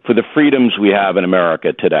responsible for the freedoms we have in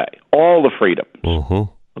America today. All the freedoms.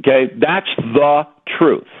 Okay? That's the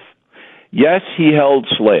truth. Yes, he held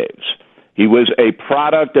slaves. He was a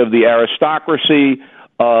product of the aristocracy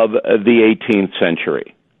of the 18th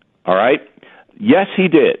century. All right? Yes, he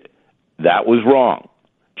did. That was wrong.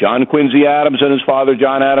 John Quincy Adams and his father,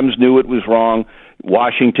 John Adams, knew it was wrong.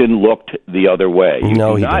 Washington looked the other way. You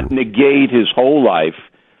cannot negate his whole life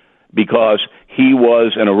because he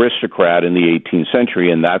was an aristocrat in the 18th century,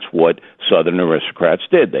 and that's what Southern aristocrats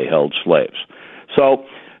did. They held slaves. So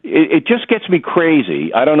it just gets me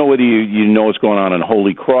crazy. I don't know whether you know what's going on in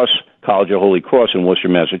Holy Cross, College of Holy Cross in Worcester,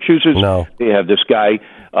 Massachusetts. No. They have this guy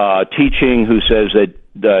teaching who says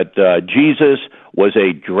that Jesus was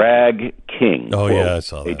a drag king. Oh, quote, yeah, I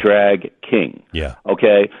saw that. A drag king. Yeah.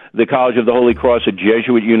 Okay. The College of the Holy Cross, a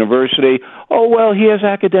Jesuit university. Oh, well, he has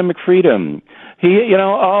academic freedom. We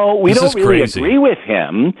don't really agree with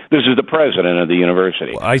him. This is the president of the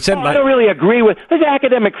university. I don't really agree with his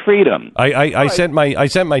academic freedom. I sent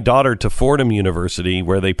my daughter to Fordham University,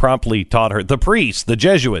 where they promptly taught her, the priests, the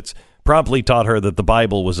Jesuits, promptly taught her that the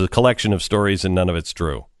Bible was a collection of stories and none of it's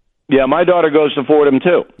true. Yeah, my daughter goes to Fordham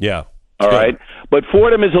too. Yeah. All right. But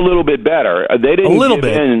Fordham is a little bit better. They didn't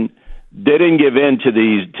give in to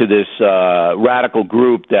this radical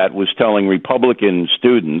group that was telling Republican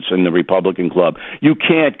students in the Republican Club, you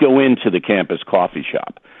can't go into the campus coffee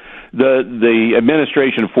shop. The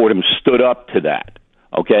administration of Fordham stood up to that,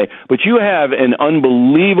 okay? But you have an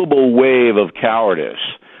unbelievable wave of cowardice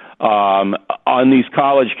on these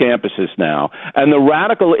college campuses now, and the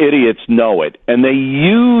radical idiots know it, and they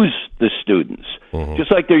use the students,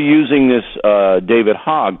 just like they're using this David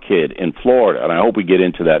Hogg kid in Florida, and I hope we get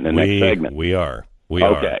into that in the next segment. We are.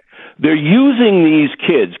 Okay. They're using these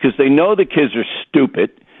kids because they know the kids are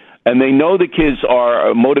stupid, and they know the kids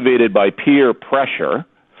are motivated by peer pressure.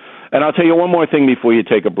 And I'll tell you one more thing before you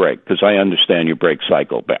take a break, because I understand your break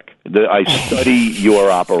cycle, Beck. I study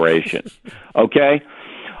your operation, okay?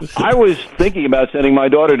 I was thinking about sending my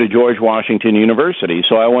daughter to George Washington University,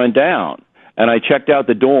 so I went down and I checked out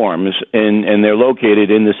the dorms, and they're located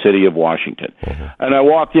in the city of Washington. And I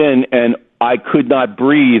walked in, and I could not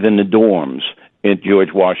breathe in the dorms at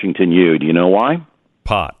George Washington U. Do you know why?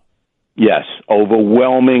 Pot. Yes,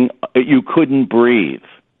 overwhelming. You couldn't breathe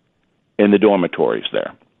in the dormitories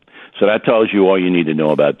there. So that tells you all you need to know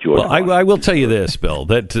about George. Well, I will tell you this, Bill,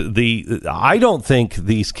 that I don't think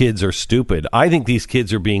these kids are stupid. I think these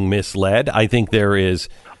kids are being misled. I think there is...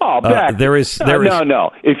 there is. No.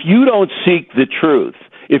 If you don't seek the truth,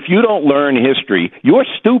 if you don't learn history, you're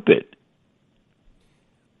stupid.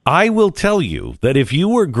 I will tell you that if you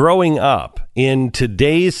were growing up in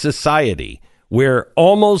today's society where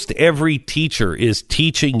almost every teacher is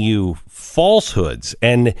teaching you falsehoods,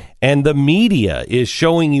 and the media is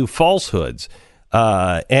showing you falsehoods,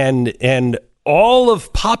 and all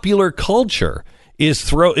of popular culture is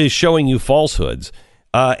showing you falsehoods,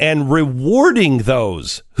 and rewarding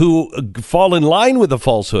those who fall in line with the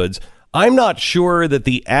falsehoods. I'm not sure that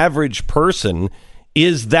the average person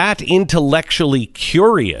is that intellectually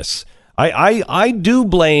curious. I do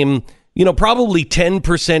blame, probably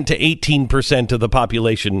 10% to 18% of the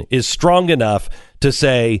population is strong enough to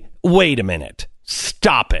say, wait a minute,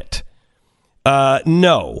 stop it.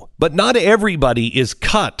 No, but not everybody is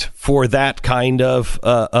cut for that kind of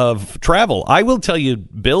travel. I will tell you,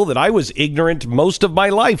 Bill, that I was ignorant most of my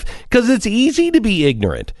life because it's easy to be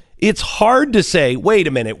ignorant. It's hard to say, wait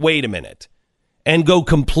a minute, and go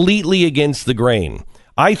completely against the grain.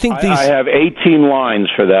 I think I have 18 lines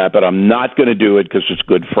for that, but I'm not going to do it because it's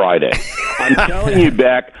Good Friday. I'm telling you,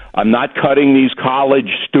 Beck, I'm not cutting these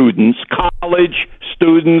college students,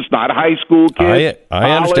 not high school kids.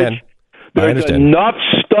 I understand. There's enough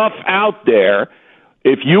stuff out there.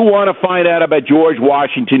 If you want to find out about George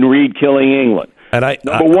Washington, read Killing England. And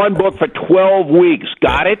Number one book for 12 weeks.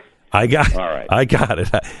 Got it? I got it.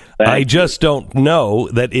 I just don't know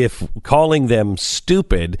that if calling them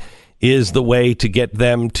stupid is the way to get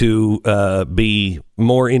them to be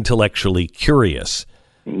more intellectually curious.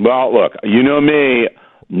 Well, look, you know me,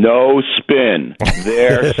 no spin.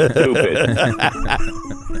 They're stupid.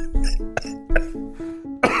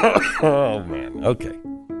 Oh, man. Okay.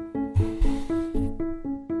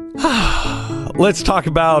 Let's talk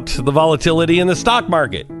about the volatility in the stock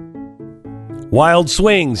market. Wild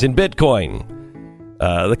swings in Bitcoin.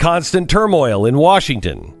 The constant turmoil in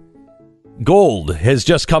Washington. Gold has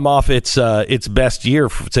just come off its best year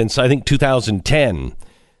since, I think, 2010.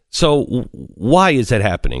 So why is that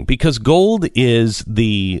happening? Because gold is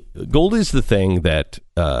the thing that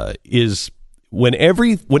is when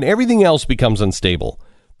everything else becomes unstable,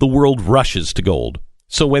 the world rushes to gold.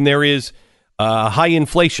 So when there is high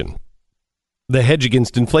inflation, the hedge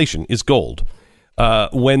against inflation is gold.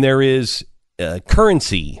 When there is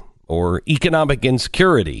currency or economic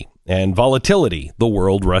insecurity and volatility, the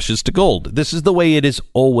world rushes to gold. This is the way it has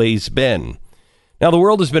always been. Now, the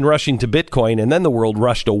world has been rushing to Bitcoin, and then the world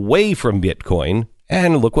rushed away from Bitcoin,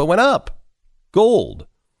 and look what went up. Gold.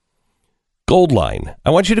 Goldline.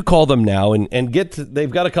 I want you to call them now and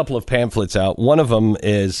they've got a couple of pamphlets out. One of them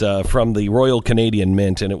is from the Royal Canadian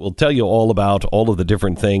Mint, and it will tell you all about all of the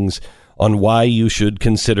different things on why you should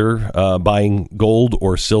consider buying gold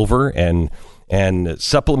or silver and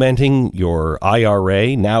supplementing your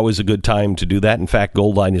IRA. Now is a good time to do that. In fact,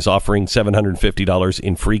 Goldline is offering $750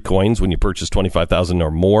 in free coins when you purchase $25,000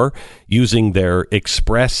 or more using their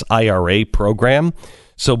Express IRA program.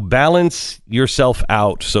 So balance yourself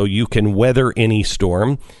out so you can weather any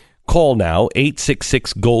storm. Call now,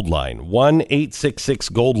 866-GOLDLINE,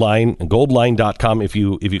 1-866-GOLDLINE, goldline.com. If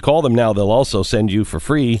you call them now, they'll also send you for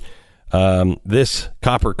free this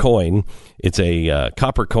copper coin. It's a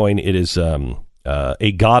copper coin. It is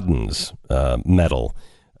a Godden's medal,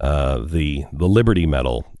 the Liberty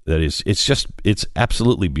medal. It's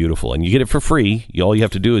absolutely beautiful, and you get it for free. All you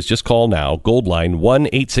have to do is just call now, Goldline,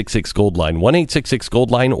 1-866-GOLDLINE,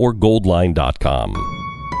 1-866-GOLDLINE, or goldline.com.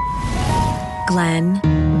 Glenn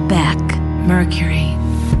Beck, Mercury.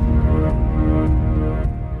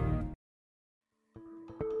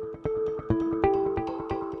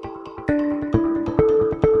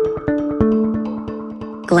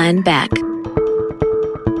 Glenn Beck.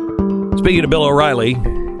 Speaking of Bill O'Reilly,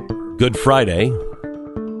 Good Friday.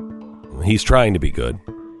 He's trying to be good,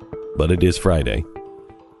 but it is Friday.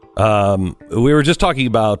 We were just talking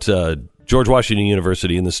about George Washington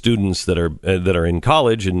University and the students that are in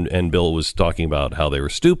college, and Bill was talking about how they were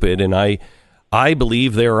stupid, and I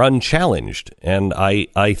believe they are unchallenged, and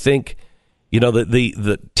I think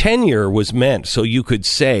the tenure was meant so you could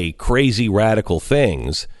say crazy radical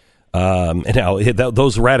things. And now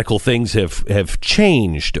those radical things have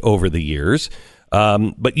changed over the years.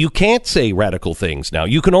 But you can't say radical things now.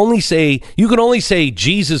 You can only say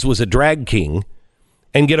Jesus was a drag king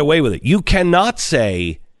and get away with it. You cannot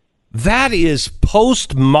say that is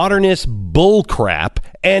postmodernist bullcrap,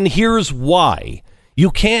 and here's why.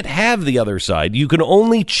 You can't have the other side. You can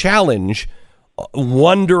only challenge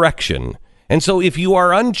one direction. And so if you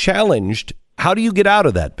are unchallenged, how do you get out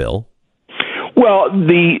of that, Bill? Well,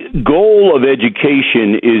 the goal of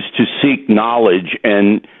education is to seek knowledge,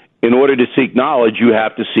 and in order to seek knowledge, you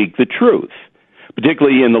have to seek the truth,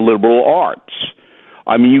 particularly in the liberal arts.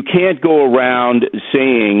 I mean, you can't go around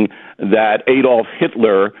saying that Adolf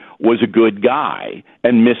Hitler was a good guy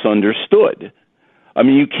and misunderstood. I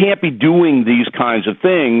mean, you can't be doing these kinds of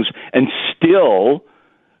things and still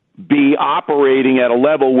be operating at a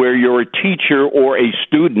level where you're a teacher or a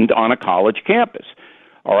student on a college campus.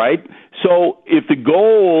 All right? So if the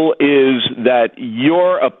goal is that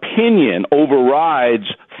your opinion overrides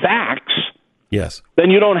facts, yes,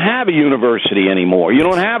 then you don't have a university anymore. You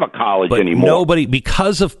don't have a college anymore. Nobody,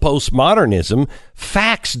 because of postmodernism,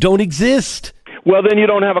 facts don't exist. Well, then you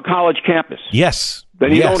don't have a college campus. Yes.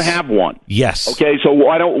 Then you don't have one. Yes. Okay, so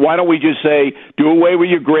why don't we just say, do away with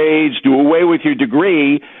your grades, do away with your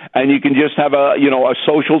degree, and you can just have a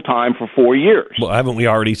social time for 4 years? Well, haven't we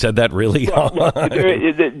already said that, really?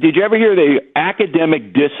 Did you ever hear the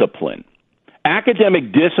academic discipline?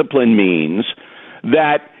 Academic discipline means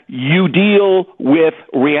that you deal with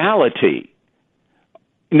reality.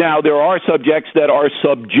 Now, there are subjects that are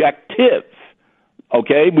subjective.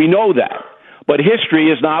 Okay, we know that. But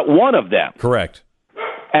history is not one of them. Correct.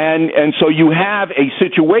 And so you have a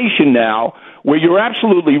situation now where you're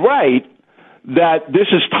absolutely right that this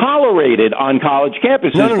is tolerated on college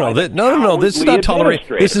campuses. No. This is not tolerated.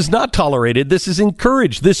 This is not tolerated. This is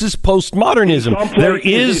encouraged. This is postmodernism. There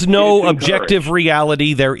is no objective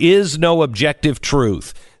reality. There is no objective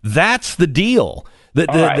truth. That's the deal. Well,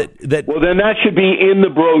 then that should be in the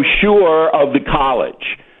brochure of the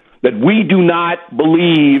college. That we do not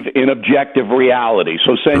believe in objective reality.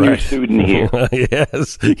 So send your student here.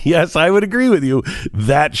 Yes, I would agree with you.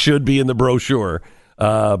 That should be in the brochure.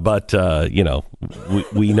 But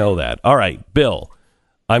we know that. All right, Bill,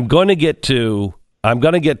 I'm going to get to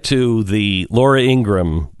the Laura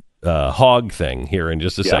Ingraham Hogg thing here in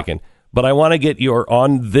just a second. But I want to get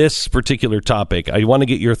on this particular topic. I want to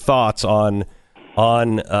get your thoughts on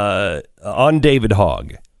David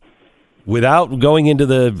Hogg. Without going into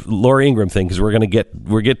the Laura Ingraham thing, because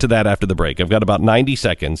we'll get to that after the break. I've got about 90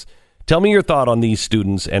 seconds. Tell me your thought on these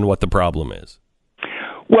students and what the problem is.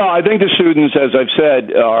 Well, I think the students, as I've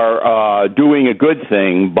said, are doing a good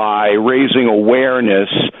thing by raising awareness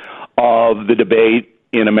of the debate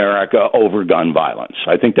in America over gun violence.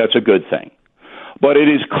 I think that's a good thing. But it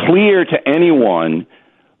is clear to anyone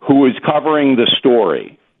who is covering the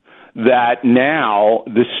story that now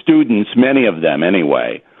the students, many of them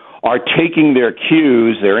anyway, are taking their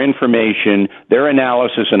cues, their information, their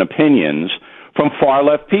analysis and opinions from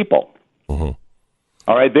far-left people. Mm-hmm.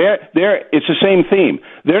 All right, it's the same theme.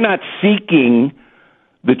 They're not seeking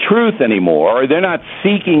the truth anymore, or they're not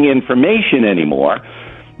seeking information anymore.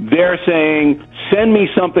 They're saying, send me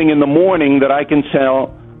something in the morning that I can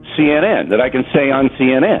tell CNN, that I can say on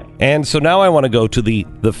CNN. And so now I want to go to the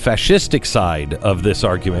fascistic side of this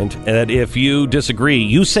argument, and that if you disagree,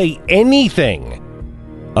 you say anything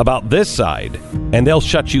about this side, and they'll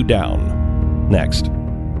shut you down. Next.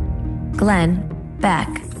 Glenn Beck.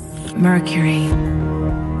 Mercury.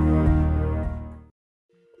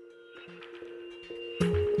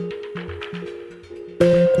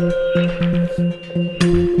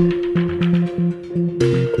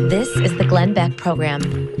 This is the Glenn Beck Program.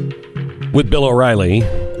 With Bill O'Reilly.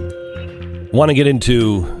 Want to get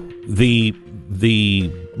into the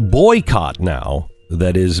boycott now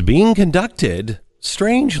that is being conducted,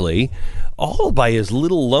 strangely, all by his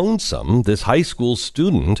little lonesome. This high school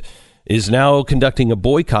student is now conducting a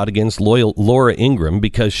boycott against Laura Ingraham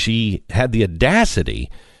because she had the audacity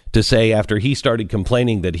to say, after he started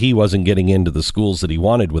complaining that he wasn't getting into the schools that he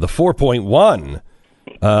wanted with a 4.1,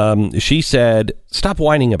 she said, stop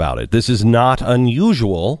whining about it. This is not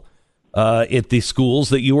unusual at the schools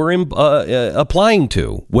that you were applying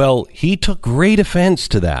to. Well, he took great offense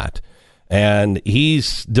to that. And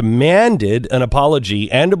he's demanded an apology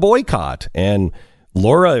and a boycott. And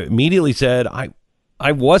Laura immediately said,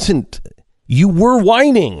 I wasn't. You were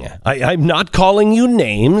whining. I'm not calling you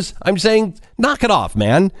names. I'm saying, knock it off,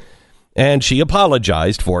 man. And she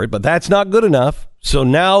apologized for it, but that's not good enough. So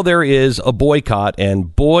now there is a boycott.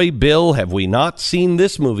 And boy, Bill, have we not seen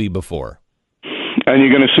this movie before? And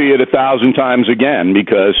you're going to see it 1,000 times again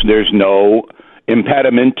because there's no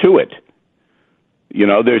impediment to it. You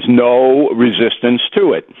know, there's no resistance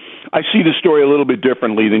to it. I see the story a little bit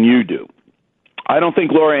differently than you do. I don't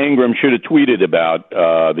think Laura Ingraham should have tweeted about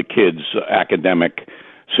the kids' academic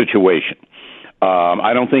situation.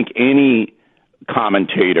 I don't think any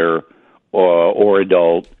commentator or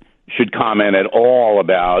adult should comment at all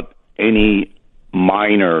about any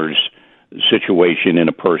minor's situation in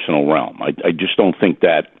a personal realm. I just don't think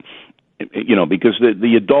that, because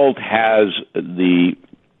the adult has the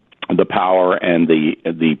power and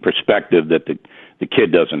the perspective that the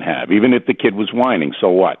kid doesn't have. Even if the kid was whining, so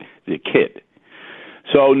what? The kid.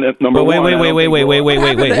 So number one,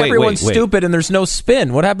 everyone's stupid and there's no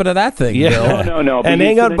spin. What happened to that thing? Yeah, Bill? No. And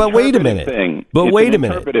hang on, but wait a minute. But it's wait an a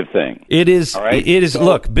minute. Interpretive thing. It is. All right? It is. So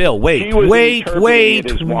look, Bill. Wait.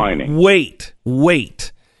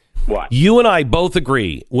 What? You and I both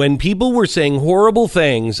agree. When people were saying horrible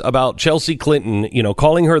things about Chelsea Clinton,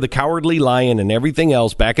 calling her the cowardly lion and everything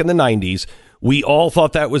else back in the 90s, we all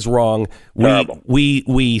thought that was wrong.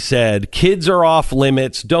 We said kids are off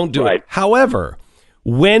limits. Don't do it. However,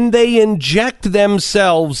 when they inject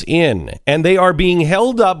themselves in and they are being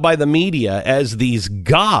held up by the media as these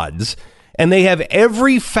gods and they have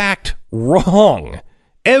every fact wrong,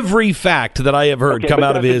 every fact that I have heard come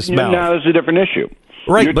out of his mouth. Now there's a different issue.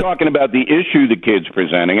 Right, You're talking about the issue the kid's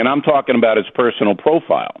presenting, and I'm talking about his personal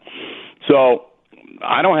profile. So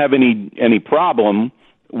I don't have any problem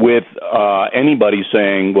with anybody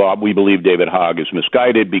saying, well, we believe David Hogg is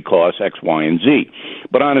misguided because X, Y, and Z.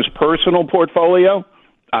 But on his personal portfolio,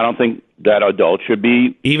 I don't think that adult should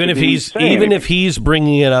be even if he's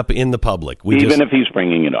bringing it up in the public. If he's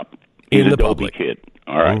bringing it up in the a dopey public kid.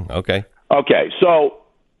 All right. Okay.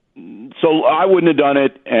 So I wouldn't have done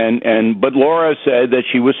it, but Laura said that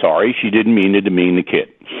she was sorry. She didn't mean to demean the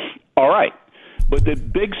kid. All right. But the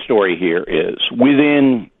big story here is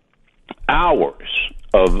within hours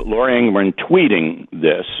of Laura Ingraham tweeting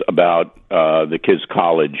this about the kid's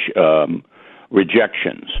college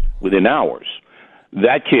rejections, within hours,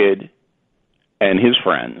 that kid and his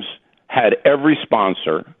friends had every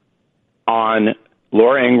sponsor on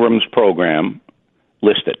Laura Ingram's program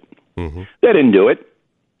listed. Mm-hmm. They didn't do it.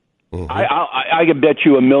 Mm-hmm. I could bet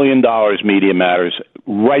you $1 million Media Matters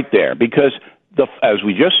right there, because as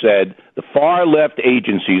we just said, the far left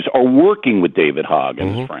agencies are working with David Hogg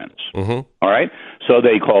and his friends. Mm-hmm. All right, so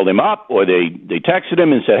they called him up or they texted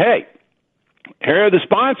him and said, "Hey, here are the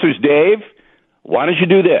sponsors, Dave. Why don't you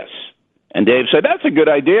do this?" And Dave said, "That's a good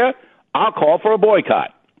idea. I'll call for a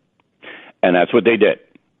boycott." And that's what they did.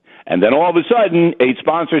 And then all of a sudden, 8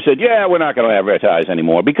 sponsors said, "Yeah, we're not going to advertise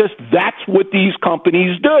anymore," because that's what these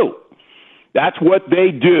companies do. That's what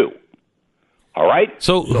they do. All right?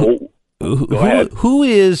 So who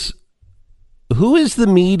is the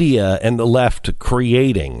media and the left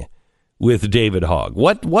creating with David Hogg?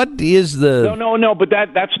 What is the... No, but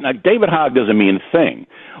that's not... David Hogg doesn't mean a thing.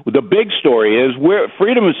 The big story is where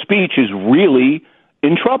freedom of speech is really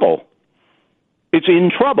in trouble. It's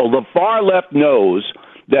in trouble. The far left knows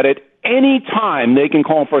that at any time they can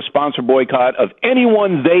call for a sponsor boycott of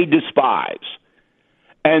anyone they despise.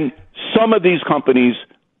 And some of these companies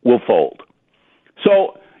will fold.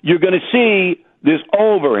 So you're going to see this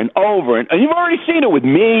over and over. And you've already seen it with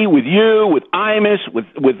me, with you, with Imus, with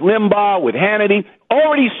Limbaugh, with Hannity.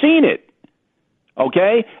 Already seen it.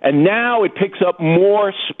 Okay? And now it picks up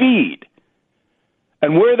more speed.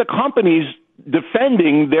 And where are the companies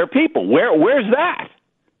defending their people? Where's that?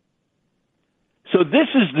 So this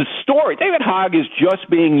is the story. David Hogg is just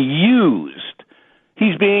being used.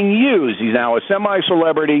 He's being used. He's now a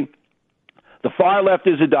semi-celebrity. The far left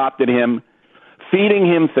has adopted him, feeding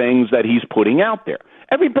him things that he's putting out there.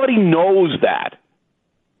 Everybody knows that.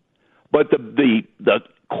 But the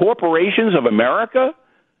corporations of America,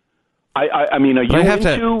 I mean, are you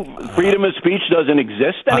into freedom of speech doesn't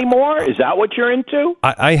exist anymore? Is that what you're into?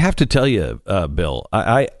 I have to tell you, Bill,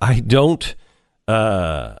 I don't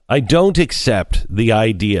accept the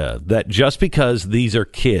idea that just because these are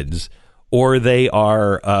kids or they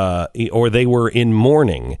were in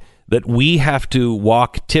mourning, that we have to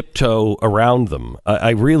walk tiptoe around them.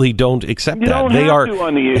 I really don't accept that. They are.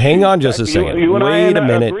 Hang on just a second. Wait a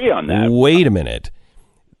minute. Agree on that. Wait a minute.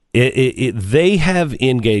 They have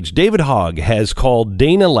engaged. David Hogg has called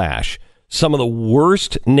Dana Lash some of the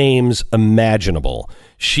worst names imaginable.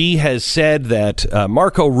 She has said that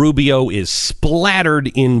Marco Rubio is splattered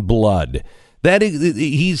in blood. That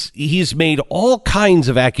he's made all kinds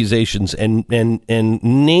of accusations and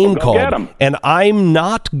name called, and I'm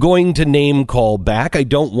not going to name call back. I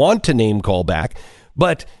don't want to name call back,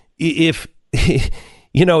 but if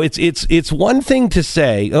it's one thing to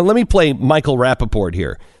say. Let me play Michael Rappaport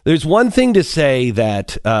here. There's one thing to say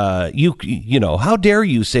that you know, how dare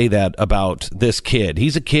you say that about this kid?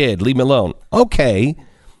 He's a kid. Leave him alone. Okay,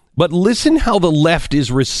 but listen how the left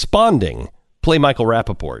is responding. Play Michael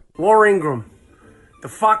Rappaport. Laura Ingraham, the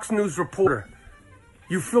Fox News reporter.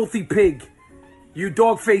 You filthy pig. You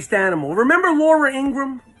dog-faced animal. Remember Laura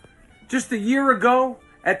Ingraham? Just a year ago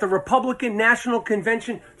at the Republican National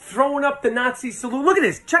Convention, throwing up the Nazi salute. Look at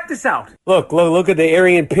this. Check this out. Look at the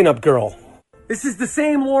Aryan pinup girl. This is the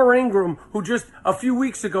same Laura Ingraham who just a few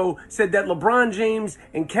weeks ago said that LeBron James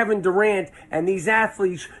and Kevin Durant and these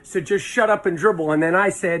athletes should just shut up and dribble. And then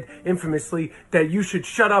I said, infamously, that you should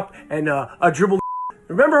shut up and dribble.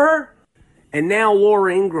 Remember her? And now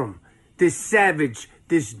Laura Ingraham, this savage,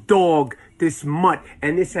 this dog, this mutt.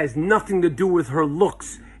 And this has nothing to do with her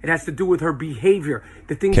looks. It has to do with her behavior.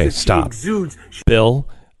 The things that she exudes. Bill,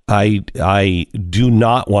 I do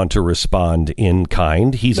not want to respond in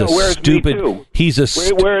kind. He's a stupid.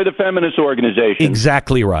 Where are the feminist organizations?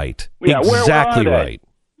 Exactly right. Yeah, exactly right.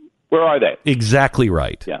 Where are they? Exactly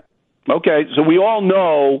right. Yeah. Okay, so we all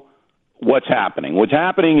know what's happening. What's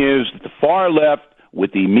happening is that the far left,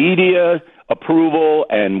 with the media approval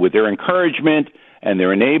and with their encouragement and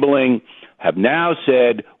their enabling, have now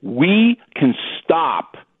said we can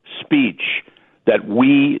stop speech that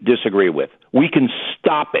we disagree with. We can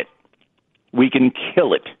stop it. We can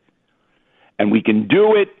kill it. And we can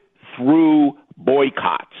do it through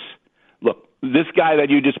boycotts. Look, this guy that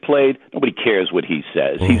you just played, nobody cares what he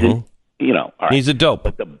says. Mm-hmm. He's all right. He's a dope.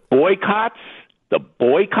 But the boycotts,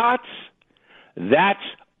 that's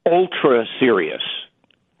ultra serious.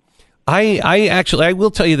 I will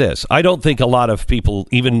tell you this. I don't think a lot of people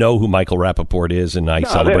even know who Michael Rappaport is, and I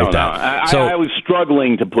celebrate that. I was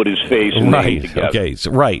struggling to put his face and name together. Okay,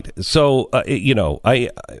 right. So,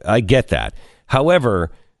 I get that.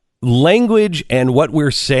 However, language and what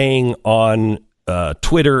we're saying on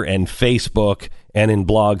Twitter and Facebook and in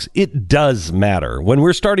blogs, it does matter. When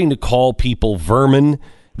we're starting to call people vermin,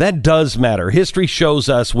 that does matter. History shows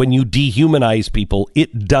us when you dehumanize people,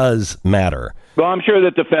 it does matter. Well, I'm sure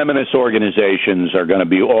that the feminist organizations are going to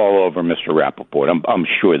be all over Mr. Rappaport. I'm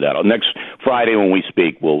sure that next Friday when we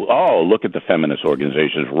speak, we'll look at the feminist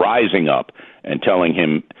organizations rising up and telling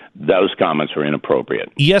him those comments are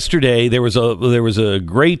inappropriate. Yesterday, there was a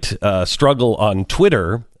great struggle on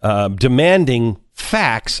Twitter demanding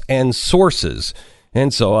facts and sources,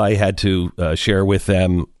 and so I had to share with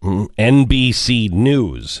them NBC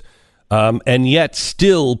News. And yet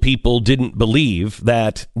still people didn't believe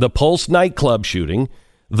that the Pulse nightclub shooting,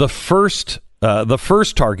 the first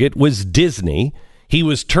target was Disney. He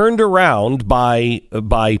was turned around by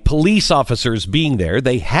police officers being there.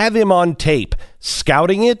 They have him on tape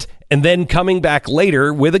scouting it and then coming back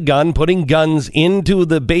later with a gun, putting guns into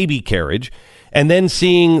the baby carriage, and then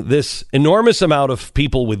seeing this enormous amount of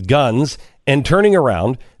people with guns and turning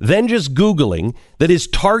around, then just Googling that his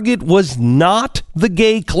target was not the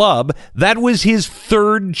gay club. That was his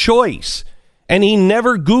third choice. And he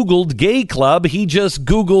never Googled gay club. He just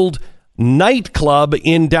Googled nightclub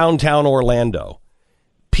in downtown Orlando.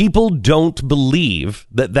 People don't believe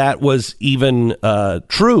that that was even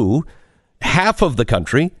true, half of the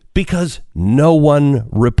country, because no one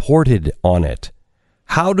reported on it.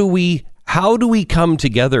 How do we come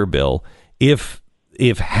together, Bill, if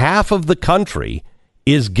half of the country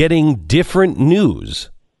is getting different news?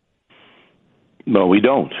 No, we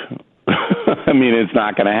don't. I mean, it's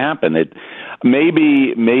not going to happen.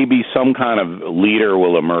 Maybe some kind of leader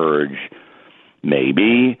will emerge.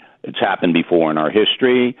 Maybe it's happened before in our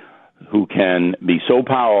history, who can be so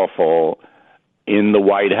powerful in the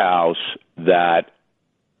White House that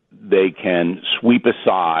they can sweep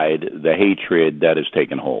aside the hatred that has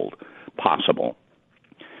taken hold. Possible.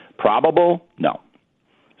 Probable? No.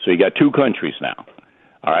 So you got two countries now,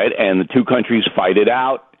 all right? And the two countries fight it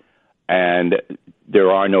out, and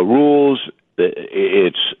there are no rules.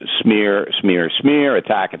 It's smear, smear, smear,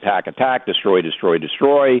 attack, attack, attack, destroy, destroy,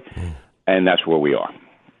 destroy, and that's where we are.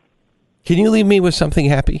 Can you leave me with something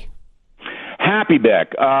happy? Happy,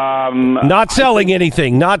 Beck. Not selling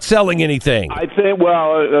anything. I think,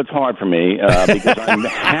 well, that's hard for me because I'm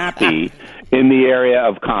happy in the area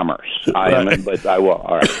of commerce. I am, but I will.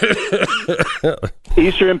 All right.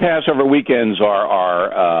 Easter and Passover weekends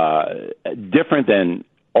are different than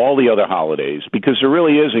all the other holidays because there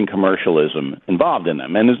really isn't commercialism involved in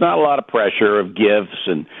them, and there's not a lot of pressure of gifts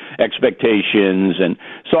and expectations, and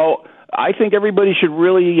so I think everybody should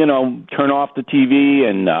really, turn off the TV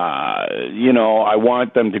and, I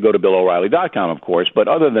want them to go to BillO'Reilly.com, of course. But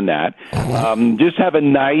other than that, just have a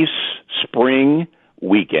nice spring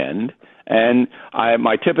weekend. And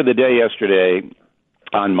my tip of the day yesterday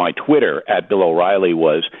on my Twitter at Bill O'Reilly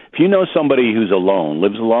was, if you know somebody who's alone,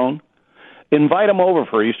 lives alone, invite them over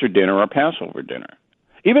for Easter dinner or Passover dinner.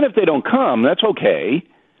 Even if they don't come, that's okay,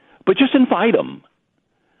 but just invite them.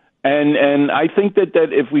 And I think that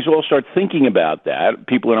if we all start thinking about that,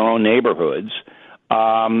 people in our own neighborhoods,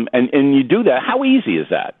 and you do that, how easy is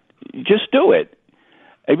that? Just do it.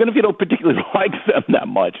 Even if you don't particularly like them that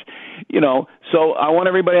much, So I want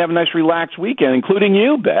everybody to have a nice, relaxed weekend, including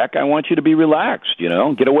you, Beck. I want you to be relaxed,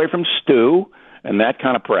 get away from Stu, and that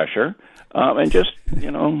kind of pressure. And just,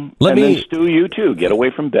 then Stu, you too, get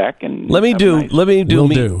away from Beck and let me do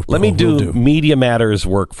Media Matters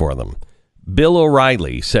work for them. Bill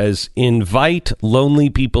O'Reilly says, invite lonely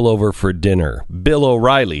people over for dinner. Bill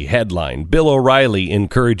O'Reilly headline, Bill O'Reilly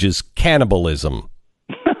encourages cannibalism.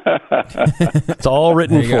 It's all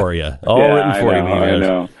written for you. I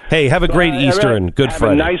know. Hey, have a great Easter and Good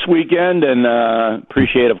Friday. Have a nice weekend, and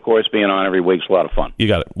appreciate, of course, being on every week. It's a lot of fun. You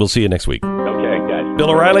got it. We'll see you next week. Okay, guys. Bill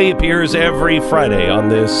O'Reilly appears every Friday on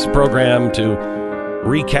this program to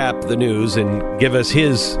recap the news and give us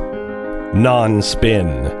his non-spin.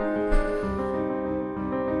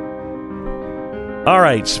 All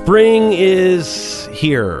right, spring is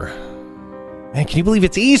here. Man, can you believe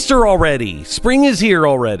it's Easter already? Spring is here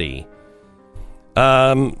already.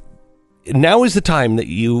 Now is the time that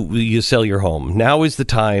you sell your home. Now is the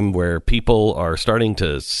time where people are starting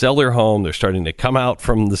to sell their home. They're starting to come out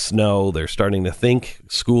from the snow. They're starting to think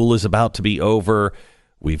school is about to be over.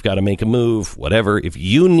 We've got to make a move, whatever. If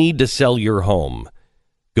you need to sell your home,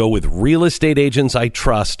 go with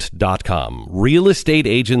realestateagentsitrust.com.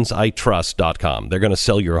 Realestateagentsitrust.com. They're going to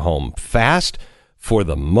sell your home fast for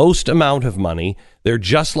the most amount of money. They're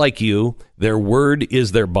just like you. Their word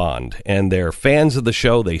is their bond, and they're fans of the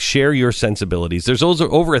show. They share your sensibilities. There's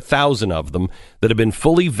over 1,000 of them that have been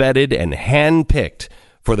fully vetted and handpicked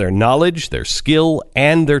for their knowledge, their skill,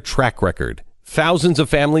 and their track record. Thousands of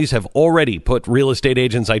families have already put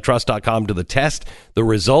realestateagentsitrust.com to the test. The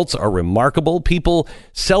results are remarkable. People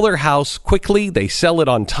sell their house quickly. They sell it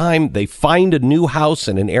on time. They find a new house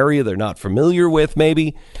in an area they're not familiar with,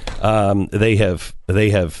 maybe. They have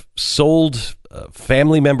sold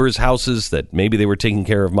family members' houses that maybe they were taking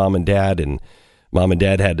care of mom and dad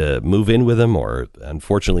had to move in with them or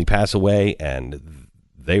unfortunately pass away, and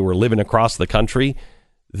they were living across the country.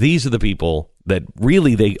 These are the people that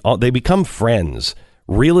really they become friends.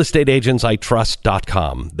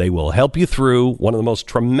 Realestateagentsitrust.com. They will help you through one of the most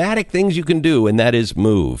traumatic things you can do, and that is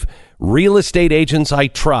move.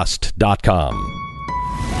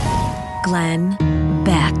 Realestateagentsitrust.com. Glenn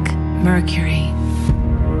Beck, Mercury.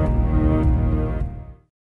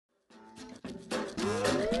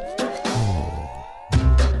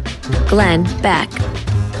 Glenn Beck.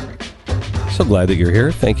 So glad that you're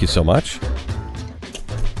here. Thank you so much.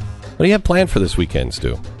 What do you have planned for this weekend,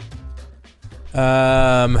 Stu?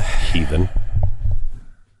 Heathen.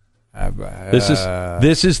 This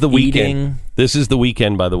is the weekend. Eating. This is the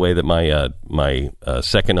weekend, by the way, that my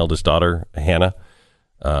second eldest daughter, Hannah,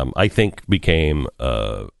 I think became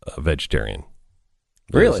a vegetarian.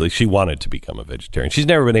 Really? She wanted to become a vegetarian. She's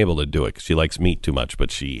never been able to do it because she likes meat too much, but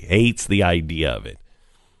she hates the idea of it.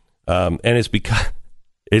 And it's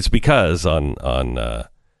because on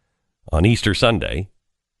Easter Sunday,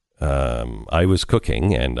 I was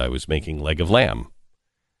cooking and I was making leg of lamb,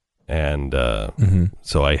 and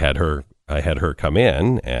so I had her come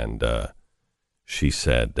in, and she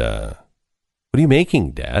said, "What are you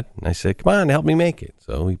making, Dad?" And I said, "Come on, help me make it."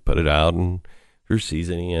 So we put it out and we were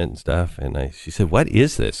seasoning it and stuff, and she said, "What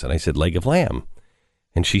is this?" And I said, "Leg of lamb."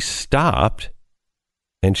 And she stopped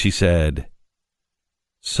and she said,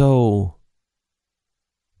 "So,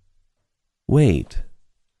 wait,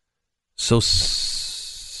 so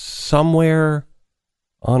somewhere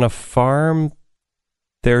on a farm,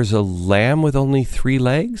 there's a lamb with only 3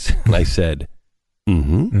 legs?" And I said,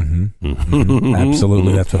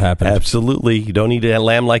 Absolutely, that's what happened. Absolutely. You don't need a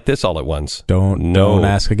lamb like this all at once. Don't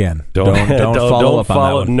ask again. Don't follow up on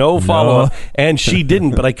that one. No follow-up. And she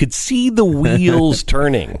didn't, but I could see the wheels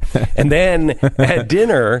turning. And then at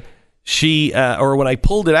dinner, she, or when I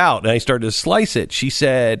pulled it out and I started to slice it, she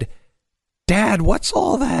said, "Dad, what's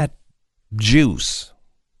all that juice?"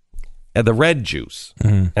 And the red juice.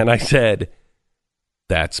 And I said,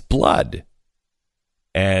 "That's blood."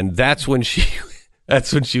 And that's when she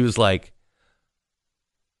was like,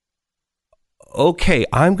 "Okay,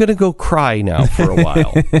 I'm going to go cry now for a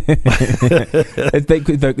while."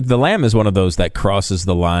 The lamb is one of those that crosses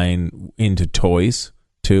the line into toys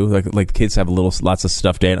too. Like kids have lots of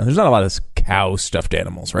stuffed animals. There's not a lot of cow stuffed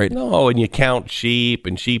animals, right? No, and you count sheep,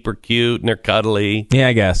 and sheep are cute and they're cuddly. Yeah,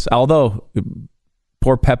 I guess. Although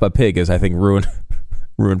poor Peppa Pig has, I think, ruined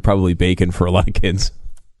probably bacon for a lot of kids.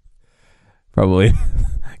 Probably,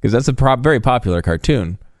 because that's a very popular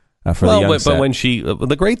cartoon for the young set. But when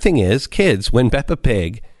the great thing is, kids, when Peppa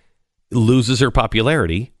Pig loses her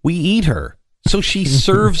popularity, we eat her. So she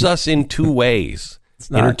serves us in 2 ways: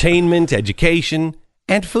 entertainment, education,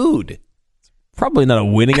 and food. Probably not a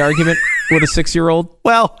winning argument with a 6-year-old.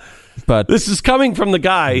 Well, but this is coming from the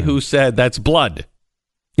guy who said that's blood.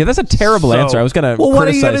 Yeah, that's a terrible answer. I was going to Well, what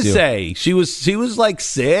are you going to say? She was like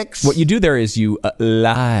 6. What you do there is you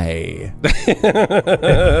lie.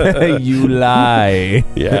 You lie.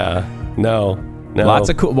 Yeah. No. Lots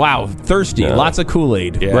of thirsty. No. Lots of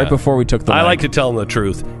Kool-Aid. Yeah. Right before we took the I leg. like to tell them the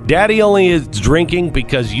truth. Daddy only is drinking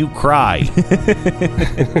because you cry.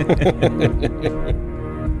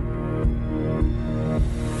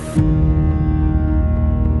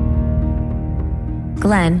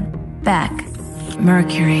 Glenn Beck.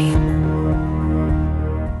 Mercury.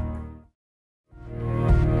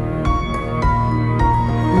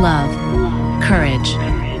 Love. Courage.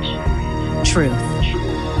 Truth.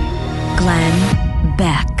 Glenn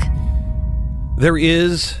Beck. There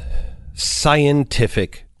is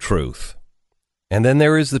scientific truth. And then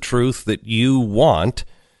there is the truth that you want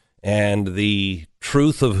and the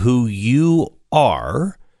truth of who you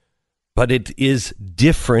are, but it is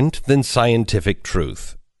different than scientific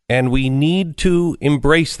truth. And we need to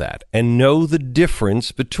embrace that and know the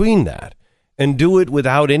difference between that and do it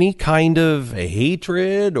without any kind of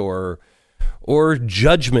hatred or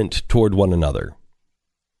judgment toward one another.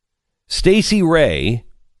 Stacey Ray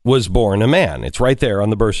was born a man. It's right there on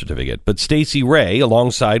the birth certificate. But Stacey Ray,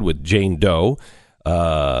 alongside with Jane Doe,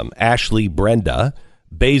 Ashley Brenda,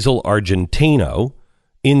 Basil Argentino,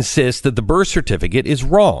 insist that the birth certificate is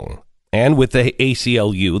wrong. And with the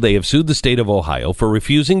ACLU, they have sued the state of Ohio for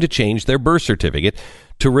refusing to change their birth certificate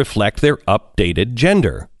to reflect their updated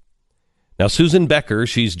gender. Now, Susan Becker,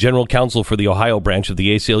 she's general counsel for the Ohio branch of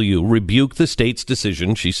the ACLU, rebuked the state's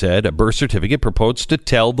decision. She said, a birth certificate purports to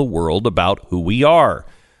tell the world about who we are.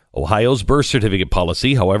 Ohio's birth certificate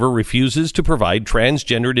policy, however, refuses to provide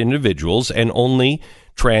transgendered individuals and only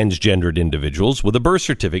transgendered individuals with a birth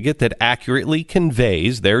certificate that accurately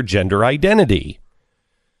conveys their gender identity.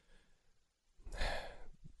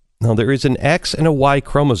 Now, there is an X and a Y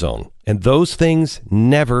chromosome, and those things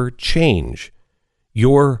never change.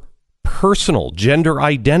 Your personal gender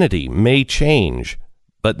identity may change,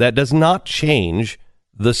 but that does not change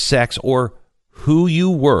the sex or who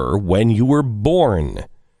you were when you were born.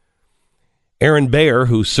 Aaron Bayer,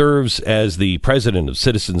 who serves as the president of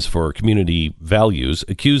Citizens for Community Values,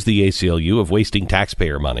 accused the ACLU of wasting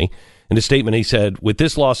taxpayer money. In a statement, he said, with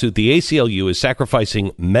this lawsuit, the ACLU is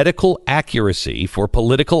sacrificing medical accuracy for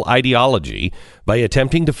political ideology by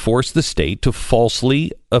attempting to force the state to falsify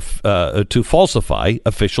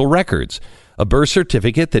official records. A birth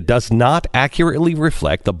certificate that does not accurately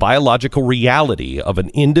reflect the biological reality of an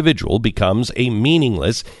individual becomes a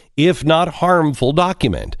meaningless, if not harmful,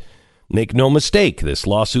 document. Make no mistake, this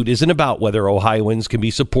lawsuit isn't about whether Ohioans can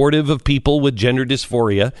be supportive of people with gender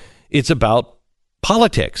dysphoria. It's about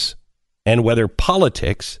politics. And whether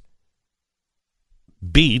politics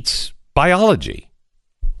beats biology.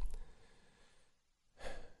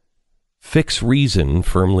 Fix reason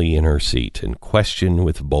firmly in her seat and question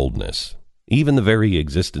with boldness even the very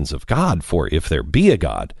existence of God, for if there be a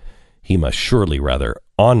God, he must surely rather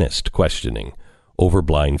honest questioning over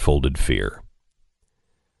blindfolded fear.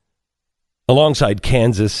 Alongside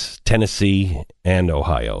Kansas, Tennessee, and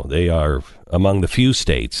Ohio, they are among the few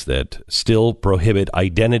states that still prohibit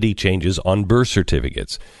identity changes on birth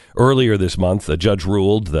certificates. Earlier this month, a judge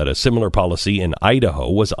ruled that a similar policy in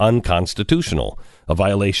Idaho was unconstitutional, a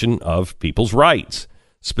violation of people's rights,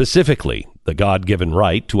 specifically the God-given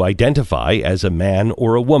right to identify as a man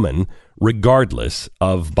or a woman, regardless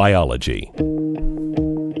of biology.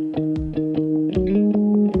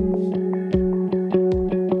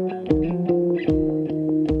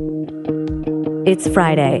 It's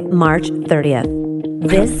Friday, March 30th.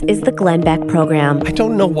 This is the Glenn Beck Program. I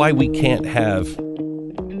don't know why we can't have,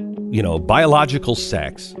 biological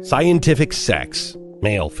sex, scientific sex,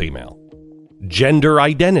 male, female, gender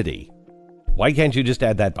identity. Why can't you just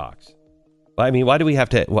add that box? I mean, why do we have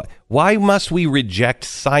to? Why must we reject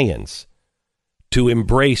science to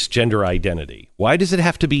embrace gender identity? Why does it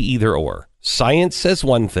have to be either or? Science says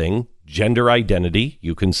one thing, gender identity,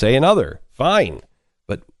 you can say another. Fine.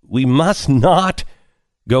 But we must not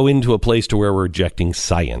go into a place to where we're rejecting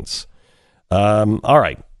science. All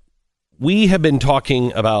right. We have been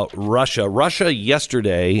talking about Russia. Russia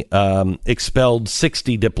yesterday expelled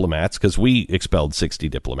 60 diplomats, because we expelled 60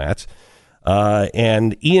 diplomats.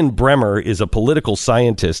 And Ian Bremmer is a political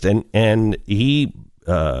scientist, and he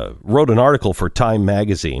wrote an article for Time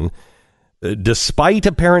magazine. Despite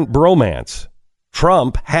apparent bromance,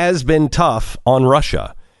 Trump has been tough on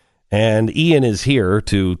Russia. And Ian is here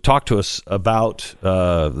to talk to us about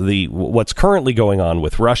what's currently going on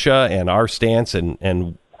with Russia and our stance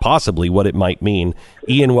and possibly what it might mean.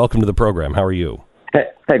 Ian, welcome to the program. How are you?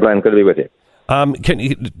 Hey, Glenn. Good to be with you.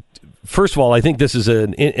 first of all, I think this is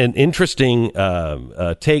an interesting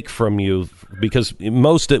take from you, because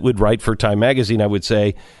most that would write for Time Magazine, I would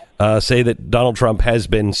say that Donald Trump has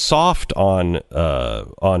been soft on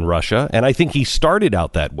Russia, and I think he started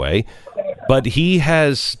out that way. But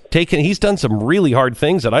he's done some really hard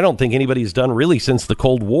things that I don't think anybody's done really since the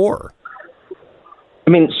Cold War. I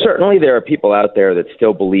mean, certainly there are people out there that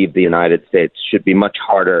still believe the United States should be much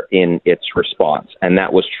harder in its response. And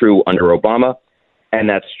that was true under Obama, and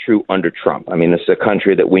that's true under Trump. I mean, this is a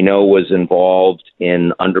country that we know was involved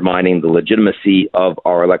in undermining the legitimacy of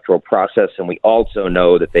our electoral process. And we also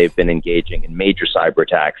know that they've been engaging in major cyber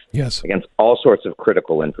attacks against all sorts of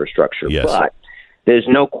critical infrastructure. Yes. But there's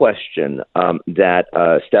no question that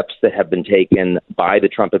steps that have been taken by the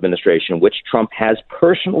Trump administration, which Trump has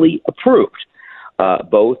personally approved,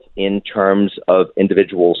 both in terms of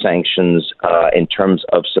individual sanctions, in terms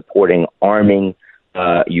of supporting arming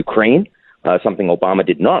Ukraine, something Obama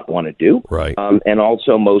did not want to do, right? And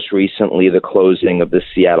also most recently the closing of the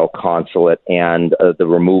Seattle consulate and the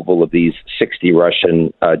removal of these 60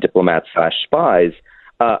 Russian diplomats/spies.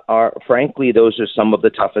 Are frankly, those are some of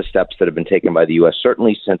the toughest steps that have been taken by the U.S.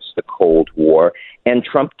 certainly since the Cold War, and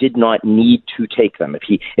Trump did not need to take them.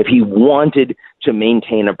 If he wanted to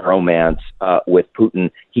maintain a bromance with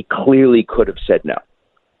Putin, he clearly could have said no.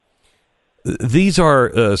 These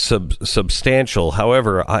are substantial.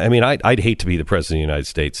 However, I mean, I'd hate to be the president of the United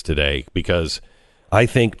States today, because I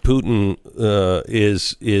think Putin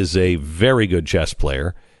is a very good chess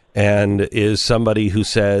player, and is somebody who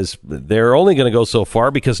says they're only going to go so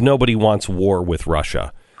far because nobody wants war with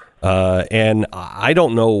Russia. And I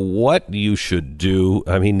don't know what you should do.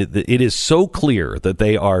 I mean, it is so clear that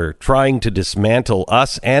they are trying to dismantle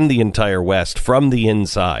us and the entire West from the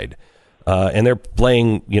inside. And they're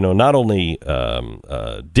playing, not only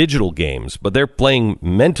digital games, but they're playing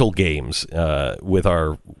mental games with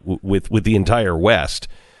the entire West.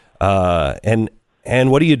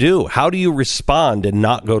 And what do? How do you respond and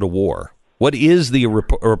not go to war? What is the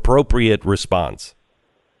appropriate response?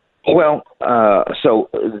 Well, a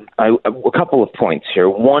couple of points here.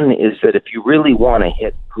 One is that if you really want to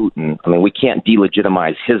hit Putin, I mean, we can't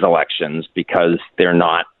delegitimize his elections because they're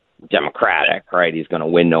not democratic, right? He's going to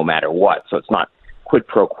win no matter what. So it's not quid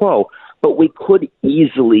pro quo. But we could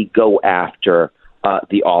easily go after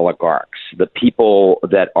the oligarchs, the people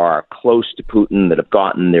that are close to Putin, that have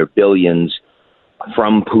gotten their billions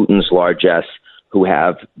from Putin's largesse, who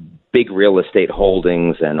have big real estate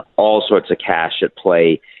holdings and all sorts of cash at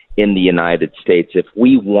play in the United States. If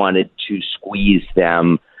we wanted to squeeze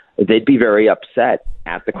them, they'd be very upset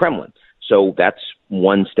at the Kremlin. So that's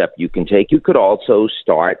one step you can take. You could also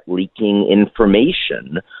start leaking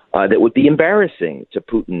information that would be embarrassing to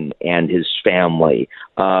Putin and his family,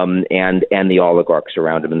 and the oligarchs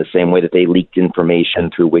around him, in the same way that they leaked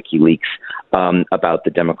information through WikiLeaks about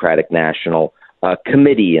the Democratic National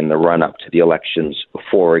Committee in the run-up to the elections,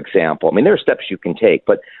 for example. I mean, there are steps you can take,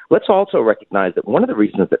 but let's also recognize that one of the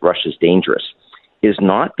reasons that Russia's dangerous is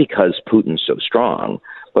not because Putin's so strong,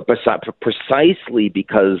 but precisely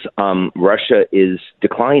because Russia is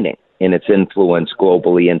declining in its influence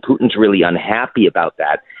globally, and Putin's really unhappy about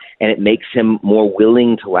that, and it makes him more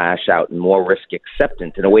willing to lash out and more risk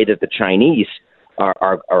acceptant in a way that the Chinese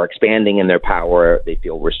are expanding in their power. They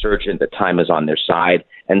feel resurgent, that time is on their side,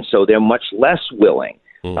 and so they're much less willing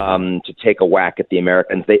to take a whack at the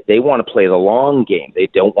Americans. They want to play the long game. They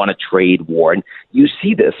don't want to trade war. And you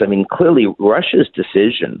see this. I mean, clearly Russia's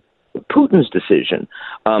decision, Putin's decision,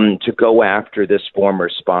 to go after this former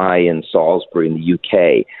spy in Salisbury in the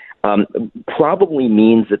UK probably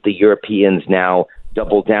means that the Europeans now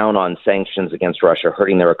double down on sanctions against Russia,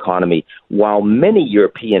 hurting their economy, while many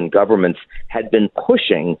European governments had been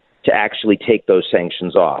pushing to actually take those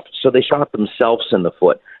sanctions off. So they shot themselves in the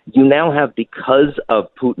foot. You now have, because of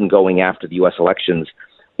Putin going after the U.S. elections,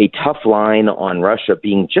 a tough line on Russia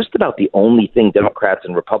being just about the only thing Democrats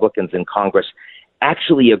and Republicans in Congress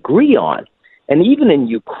actually agree on. And even in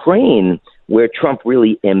Ukraine, where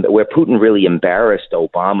Putin really embarrassed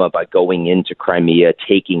Obama by going into Crimea,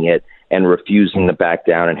 taking it, and refusing to back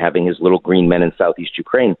down and having his little green men in southeast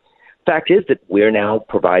Ukraine. Fact is that we're now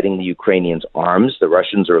providing the Ukrainians arms. The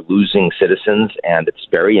Russians are losing citizens, and it's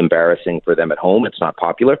very embarrassing for them at home. It's not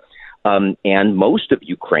popular. And most of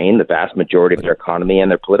Ukraine, the vast majority of their economy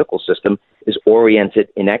and their political system, is oriented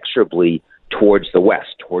inexorably towards the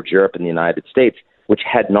West, towards Europe and the United States, which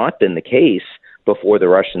had not been the case before the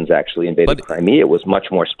Russians actually invaded Crimea. It was much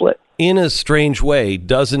more split. In a strange way,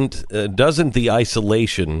 doesn't the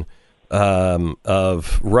isolation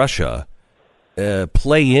of Russia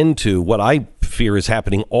play into what I fear is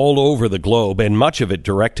happening all over the globe, and much of it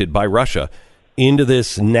directed by Russia? into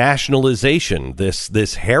this nationalization,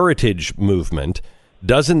 this heritage movement,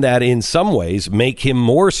 doesn't that in some ways make him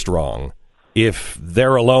more strong if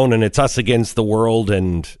they're alone and it's us against the world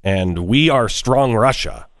and we are strong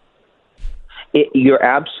Russia? You're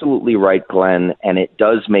absolutely right, Glenn, and it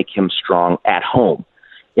does make him strong at home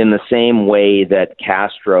in the same way that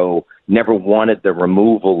Castro never wanted the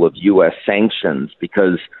removal of U.S. sanctions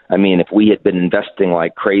because, I mean, if we had been investing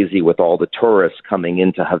like crazy with all the tourists coming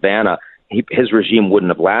into Havana, his regime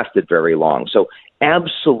wouldn't have lasted very long. So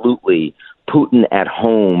absolutely, Putin at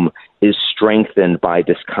home is strengthened by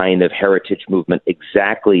this kind of heritage movement,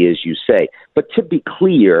 exactly as you say. But to be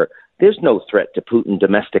clear, there's no threat to Putin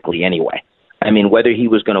domestically anyway. I mean, whether he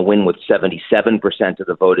was going to win with 77% of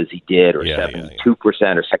the vote as he did, or 72%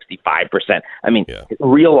 or 65%, I mean,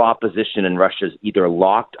 real opposition in Russia is either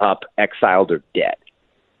locked up, exiled, or dead.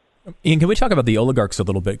 Ian, can we talk about the oligarchs a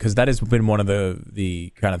little bit? Because that has been one of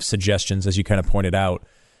the kind of suggestions, as you kind of pointed out,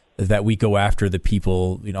 that we go after the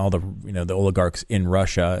people, all the the oligarchs in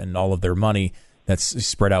Russia and all of their money that's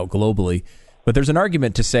spread out globally. But there's an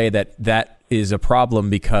argument to say that that is a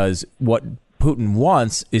problem because what Putin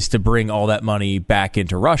wants is to bring all that money back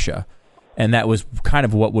into Russia. And that was kind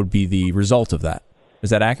of what would be the result of that.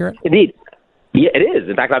 Is that accurate? Indeed. Yeah, it is.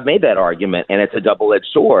 In fact, I've made that argument, and it's a double-edged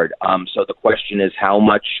sword. So the question is, how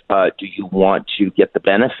much do you want to get the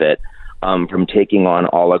benefit from taking on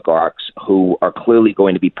oligarchs who are clearly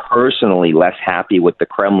going to be personally less happy with the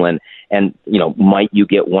Kremlin? And, might you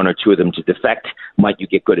get one or two of them to defect? Might you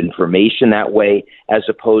get good information that way? As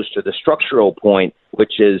opposed to the structural point,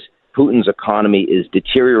 which is Putin's economy is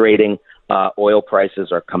deteriorating. Oil prices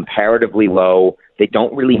are comparatively low. They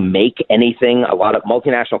don't really make anything. A lot of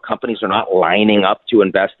multinational companies are not lining up to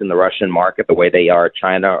invest in the Russian market the way they are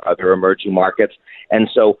China or other emerging markets. And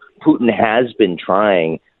so Putin has been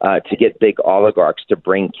trying to get big oligarchs to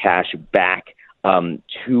bring cash back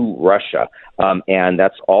to Russia. And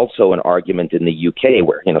that's also an argument in the UK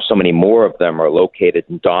where, so many more of them are located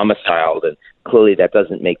and domiciled. And clearly that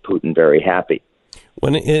doesn't make Putin very happy.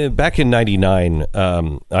 When back in '99,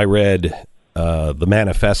 I read the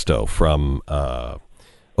manifesto from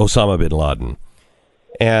Osama bin Laden,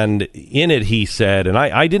 and in it he said, and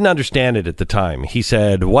I didn't understand it at the time. He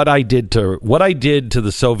said, "What I did to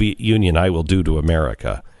the Soviet Union, I will do to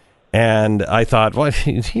America." And I thought, well,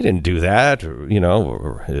 he didn't do that.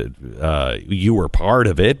 You were part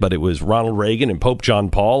of it, but it was Ronald Reagan and Pope John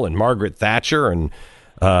Paul and Margaret Thatcher, and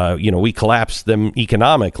we collapsed them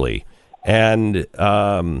economically. And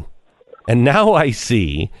now I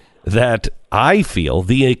see that I feel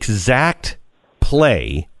the exact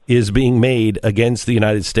play is being made against the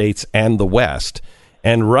United States and the West,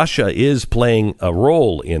 and Russia is playing a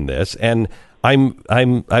role in this. And I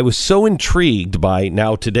was so intrigued by,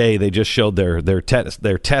 now today they just showed their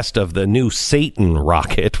test of the new Satan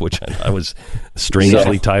rocket, which I was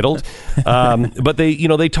strangely titled. But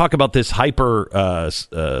they talk about this hyper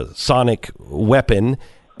sonic weapon.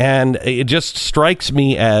 And it just strikes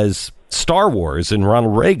me as Star Wars and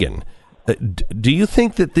Ronald Reagan. Do you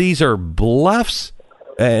think that these are bluffs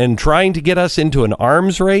and trying to get us into an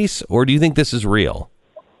arms race, or do you think this is real?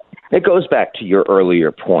 It goes back to your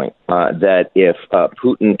earlier point that if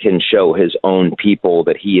Putin can show his own people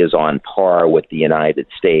that he is on par with the United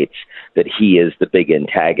States, that he is the big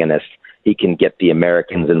antagonist, he can get the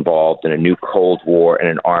Americans involved in a new Cold War and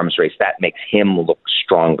an arms race. That makes him look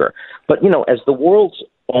stronger. But, as the world's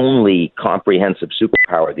only comprehensive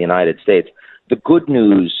superpower, the United States, the good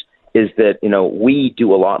news is that, we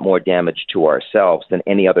do a lot more damage to ourselves than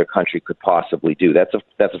any other country could possibly do. That's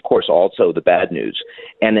of course also the bad news.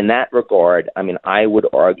 And in that regard, I would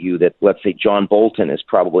argue that, let's say, John Bolton is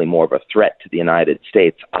probably more of a threat to the United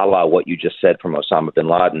States, a la what you just said from Osama bin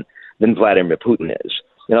Laden, than Vladimir Putin is.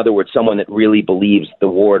 In other words, someone that really believes the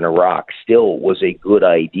war in Iraq still was a good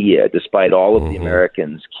idea, despite all of the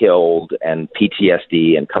Americans killed and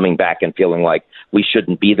PTSD and coming back and feeling like we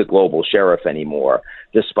shouldn't be the global sheriff anymore,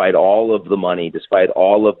 despite all of the money, despite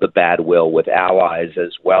all of the bad will with allies,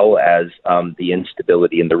 as well as the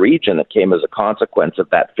instability in the region that came as a consequence of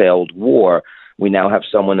that failed war. We now have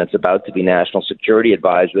someone that's about to be national security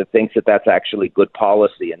advisor that thinks that that's actually good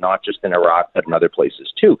policy, and not just in Iraq, but in other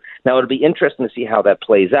places too. Now, it'll be interesting to see how that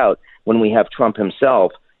plays out when we have Trump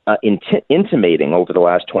himself intimating over the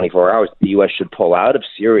last 24 hours that the U.S. should pull out of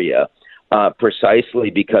Syria precisely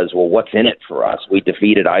because, well, what's in it for us? We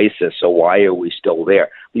defeated ISIS, so why are we still there?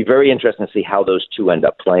 It'll be very interesting to see how those two end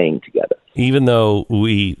up playing together. Even though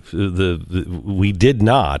we did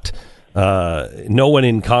not. No one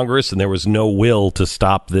in Congress, and there was no will to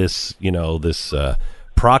stop this, this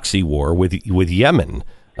proxy war with Yemen.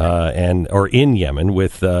 or in Yemen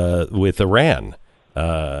with Iran.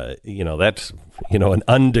 That's an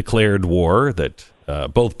undeclared war that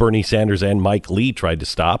both Bernie Sanders and Mike Lee tried to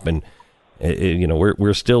stop, and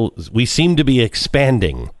we seem to be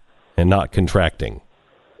expanding and not contracting.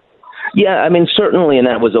 Yeah, I mean, certainly, and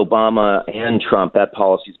that was Obama and Trump. That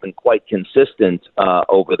policy's been quite consistent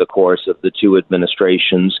over the course of the two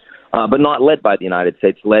administrations, but not led by the United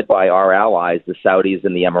States, led by our allies, the Saudis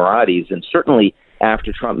and the Emiratis. And certainly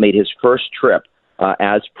after Trump made his first trip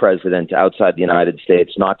as president outside the United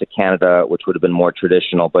States, not to Canada, which would have been more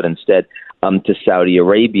traditional, but instead to Saudi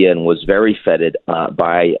Arabia, and was very feted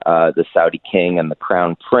by the Saudi king and the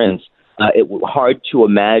crown prince, it was hard to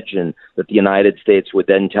imagine that the United States would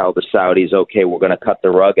then tell the Saudis, okay, we're going to cut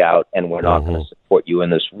the rug out and we're not going to support you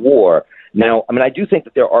in this war. Now, I mean, I do think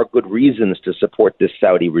that there are good reasons to support this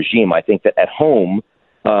Saudi regime. I think that at home,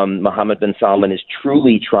 Mohammed bin Salman is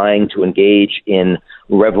truly trying to engage in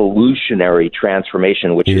revolutionary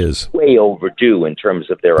transformation, which is way overdue in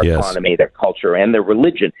terms of their economy, their culture, and their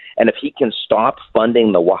religion. And if he can stop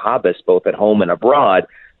funding the Wahhabists both at home and abroad,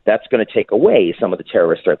 that's going to take away some of the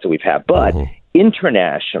terrorist threats that we've had. But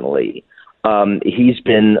internationally, he's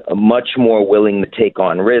been much more willing to take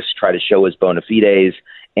on risks, try to show his bona fides,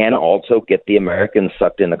 and also get the Americans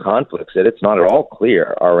sucked into conflicts that it's not at all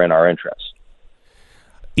clear are in our interests.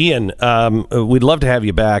 Ian, we'd love to have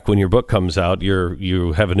you back when your book comes out.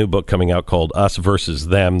 You have a new book coming out called Us Versus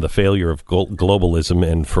Them, The Failure of Globalism,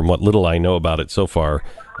 and from what little I know about it so far,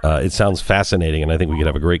 it sounds fascinating, and I think we could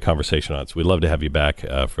have a great conversation on it. So we'd love to have you back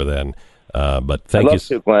for then. But thank you. I'd love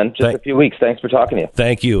to, Glenn. Just a few weeks. Thanks for talking to you.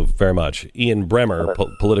 Thank you very much. Ian Bremmer,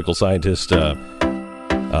 political scientist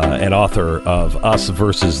and author of Us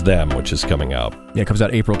Versus Them, which is coming out. Yeah, it comes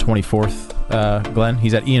out April 24th, Glenn.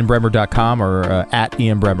 He's at ianbremmer.com or at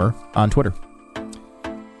Ian Bremmer on Twitter.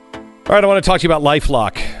 All right, I want to talk to you about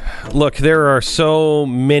LifeLock. Look, there are so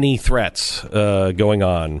many threats going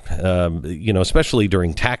on, especially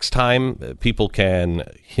during tax time. People can,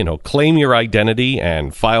 claim your identity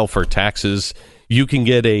and file for taxes. You can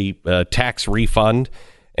get a tax refund,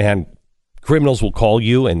 and criminals will call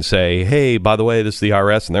you and say, hey, by the way, this is the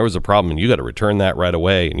IRS, and there was a problem, and you got to return that right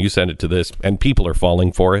away, and you send it to this, and people are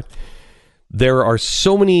falling for it. There are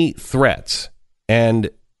so many threats, and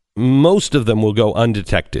most of them will go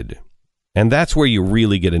undetected. And that's where you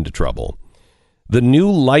really get into trouble. The new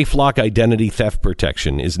LifeLock identity theft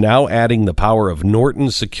protection is now adding the power of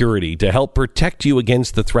Norton Security to help protect you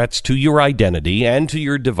against the threats to your identity and to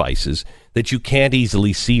your devices that you can't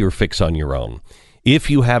easily see or fix on your own. If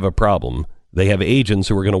you have a problem, they have agents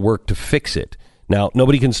who are going to work to fix it. Now,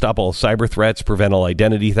 nobody can stop all cyber threats, prevent all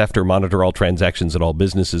identity theft, or monitor all transactions at all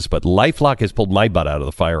businesses, but LifeLock has pulled my butt out of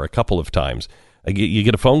the fire a couple of times. You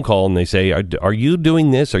get a phone call and they say, are you doing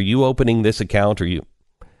this? Are you opening this account? I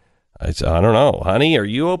say, I don't know, honey, are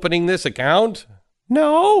you opening this account?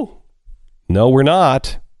 No, we're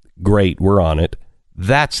not. Great, we're on it.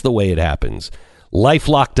 That's the way it happens.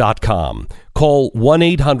 LifeLock.com. Call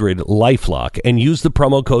 1-800-LifeLock and use the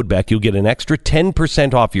promo code BECK. You'll get an extra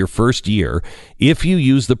 10% off your first year if you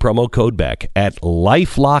use the promo code BECK at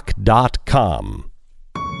LifeLock.com.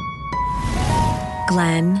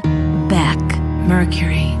 Glenn Beck,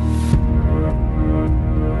 Mercury.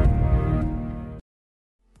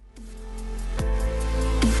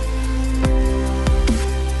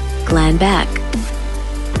 Glenn Beck.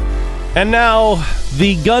 And now,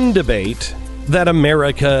 the gun debate that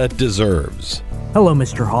America deserves. Hello,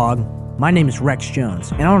 Mr. Hogg. My name is Rex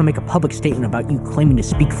Jones, and I want to make a public statement about you claiming to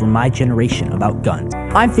speak for my generation about guns.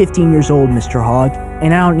 I'm 15 years old, Mr. Hogg,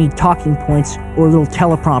 and I don't need talking points or a little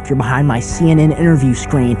teleprompter behind my CNN interview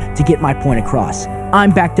screen to get my point across.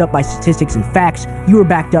 I'm backed up by statistics and facts. You are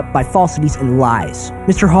backed up by falsities and lies.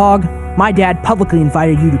 Mr. Hogg, my dad publicly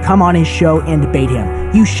invited you to come on his show and debate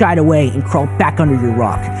him. You shied away and crawled back under your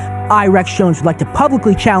rock. I, Rex Jones, would like to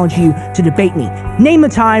publicly challenge you to debate me. Name the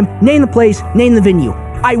time, name the place, name the venue.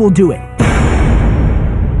 I will do it.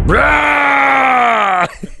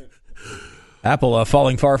 Apple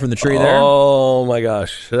falling far from the tree there. Oh, my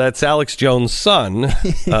gosh. That's Alex Jones' son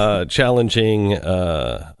challenging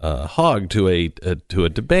Hogg to a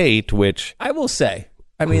debate, which... I will say,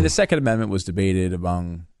 the Second Amendment was debated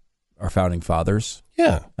among our founding fathers.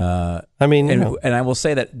 Yeah. And I will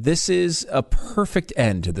say that this is a perfect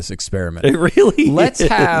end to this experiment. It really Let's is.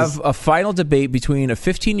 have a final debate between a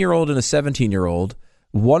 15-year-old and a 17-year-old,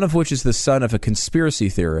 one of which is the son of a conspiracy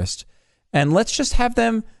theorist, and let's just have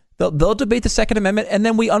them... They'll debate the Second Amendment, and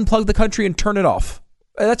then we unplug the country and turn it off.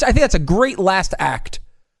 I think that's a great last act.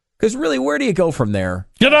 Because really, where do you go from there?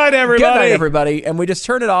 Good night, everybody. Good night, everybody. And we just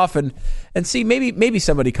turn it off and see, maybe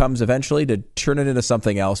somebody comes eventually to turn it into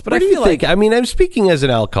something else. But What I do you feel think? like I mean, I'm speaking as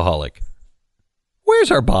an alcoholic.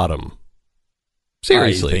 Where's our bottom?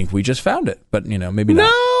 Seriously. I think we just found it, but maybe No,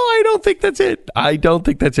 not. I don't think that's it. I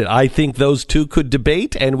think those two could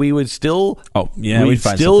debate, and we would still. we'd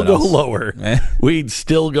find still something go else. lower. We'd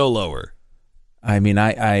still go lower. I mean,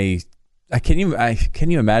 I can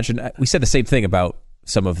you imagine? We said the same thing about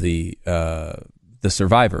some of the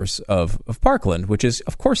survivors of Parkland, which is,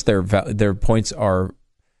 of course, their points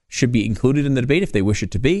should be included in the debate if they wish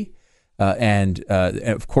it to be, and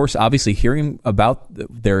of course, obviously, hearing about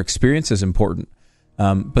their experience is important.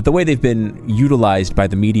 But the way they've been utilized by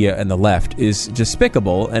the media and the left is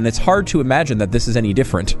despicable, and it's hard to imagine that this is any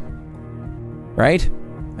different, right?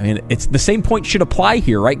 I mean, it's the same point should apply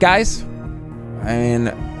here, right, guys? I mean,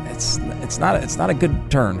 it's not a good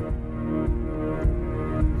turn.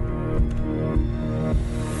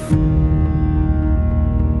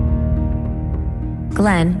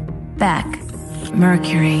 Glenn Beck.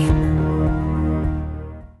 Mercury.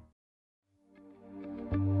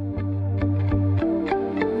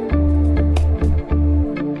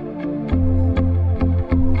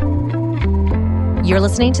 You're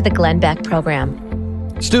listening to the Glenn Beck Program.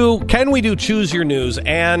 Stu, can we do Choose Your News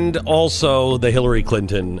and also the Hillary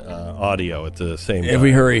Clinton audio at the same time? If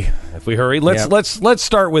we hurry, let's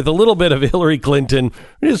start with a little bit of Hillary Clinton.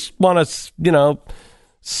 We just want to,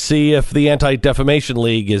 see if the Anti-Defamation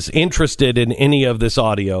League is interested in any of this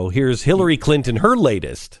audio. Here's Hillary Clinton, her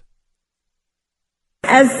latest.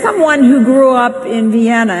 As someone who grew up in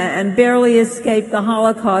Vienna and barely escaped the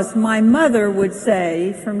Holocaust, my mother would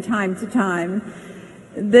say from time to time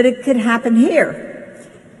that it could happen here.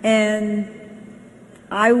 And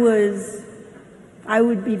I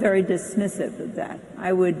would be very dismissive of that.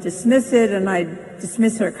 I would dismiss it, and I'd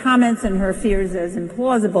dismiss her comments and her fears as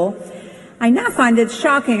implausible. I now find it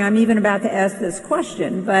shocking I'm even about to ask this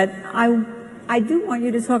question, but I do want you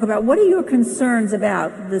to talk about what are your concerns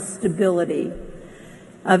about the stability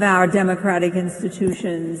of our democratic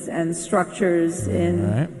institutions and structures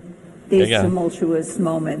in these tumultuous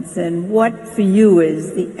moments, and what for you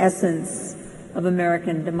is the essence of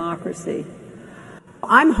American democracy?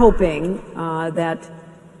 I'm hoping that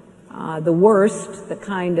the worst, the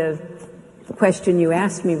kind of question you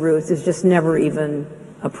asked me, Ruth, is just never even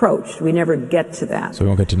approached. We never get to that. So we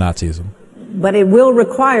won't get to Nazism. But it will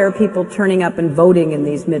require people turning up and voting in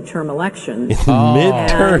these midterm elections.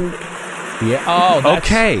 Midterm. Yeah. Oh,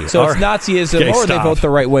 okay. So it's Nazism, or they vote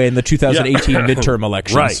the right way in the 2018 midterm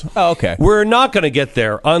elections. Right. Oh, okay. We're not going to get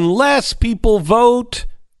there unless people vote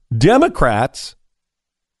Democrats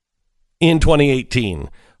in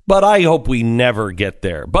 2018. But I hope we never get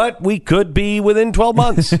there. But we could be within 12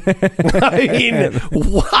 months. I mean,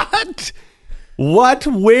 what? What?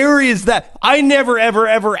 Where is that? I never,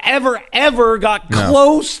 ever got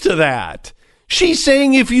close to that. She's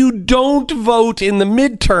saying if you don't vote in the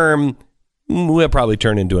midterm, we'll probably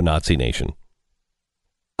turn into a Nazi nation.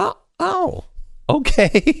 Oh,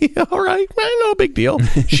 okay. All right. No big deal.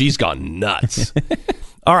 She's gone nuts.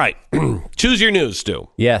 All right. Choose your news, Stu.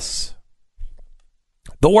 Yes.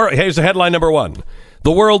 Here's the headline number one.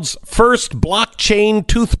 The world's first blockchain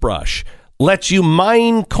toothbrush lets you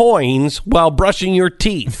mine coins while brushing your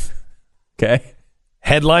teeth. Okay.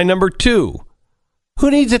 Headline number two. Who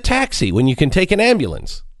needs a taxi when you can take an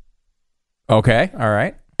ambulance? Okay. All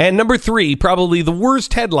right. And number three, probably the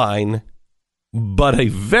worst headline, but a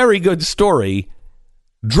very good story.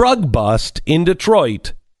 Drug bust in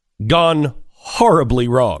Detroit gone horribly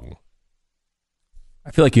wrong. I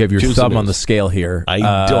feel like you have your thumb on the scale here. I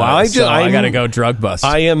got to go drug bust.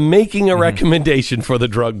 I am making a recommendation for the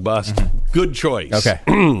drug bust. Good choice. Okay.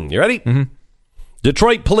 You ready? Mm-hmm.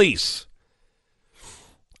 Detroit police.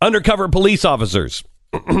 Undercover police officers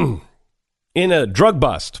in a drug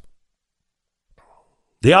bust.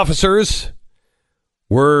 The officers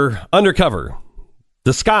were undercover,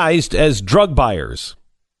 disguised as drug buyers.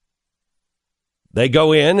 They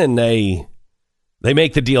go in and they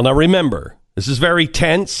make the deal. Now remember, this is very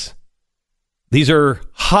tense. These are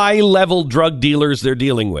high-level drug dealers they're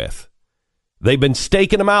dealing with. They've been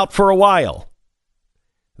staking them out for a while.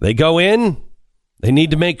 They go in. They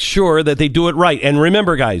need to make sure that they do it right. And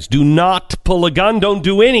remember, guys, do not pull a gun. Don't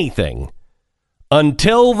do anything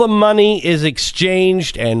until the money is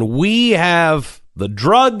exchanged and we have the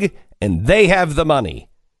drug and they have the money.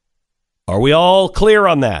 Are we all clear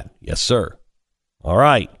on that? Yes, sir. All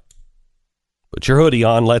right. Put your hoodie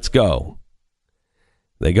on. Let's go.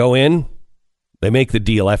 They go in. They make the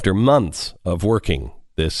deal after months of working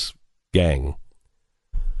this gang.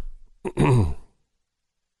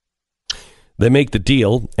 They make the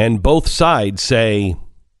deal, and both sides say,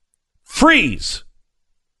 freeze!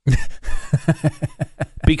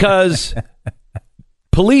 Because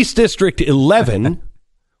Police District 11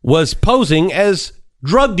 was posing as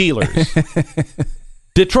drug dealers.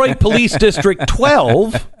 Detroit Police District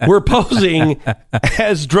 12 were posing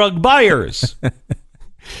as drug buyers.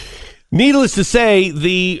 Needless to say,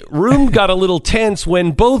 the room got a little tense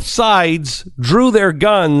when both sides drew their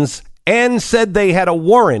guns and said they had a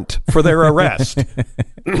warrant for their arrest.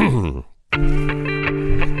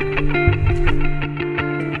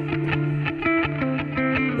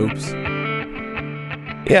 Oops.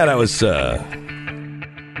 Yeah, that was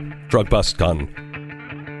drug bust gone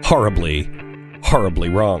horribly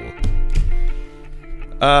wrong.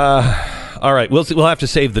 All right, we'll have to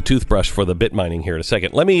save the toothbrush for the bit mining here in a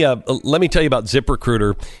second. Let me tell you about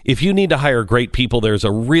ZipRecruiter. If you need to hire great people, there's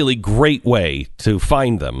a really great way to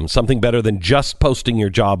find them. Something better than just posting your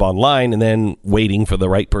job online and then waiting for the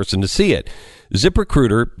right person to see it.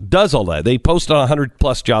 ZipRecruiter does all that. They post on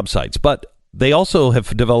 100+ job sites, but they also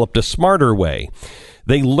have developed a smarter way.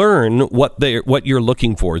 They learn what you're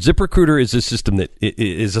looking for. ZipRecruiter is a system that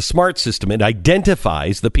is a smart system. It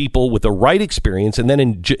identifies the people with the right experience and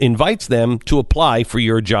then invites them to apply for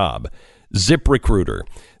your job. ZipRecruiter.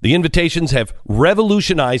 The invitations have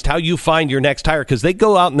revolutionized how you find your next hire because they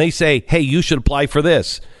go out and they say, hey, you should apply for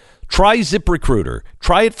this. Try ZipRecruiter.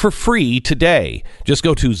 Try it for free today. Just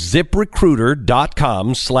go to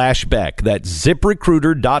ZipRecruiter.com/Beck. That's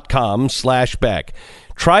ZipRecruiter.com/Beck.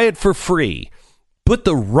 Try it for free. Put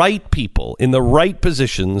the right people in the right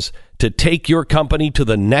positions to take your company to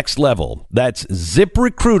the next level. That's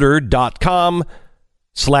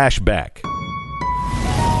ZipRecruiter.com/Beck.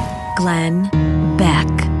 Glenn Beck,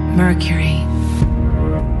 Mercury.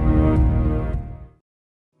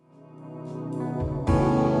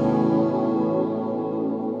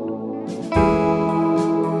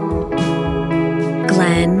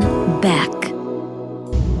 Glenn Beck.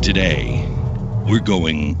 Today, we're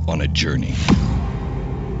going on a journey.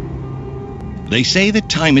 They say that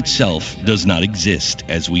time itself does not exist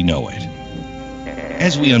as we know it,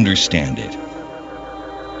 as we understand it.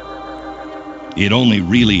 It only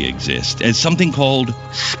really exists as something called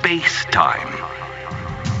space-time.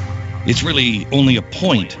 It's really only a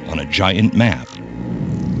point on a giant map.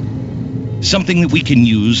 Something that we can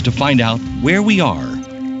use to find out where we are,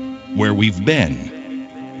 where we've been,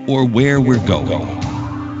 or where we're going.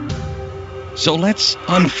 So let's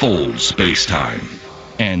unfold space-time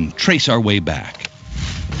and trace our way back.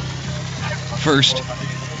 First,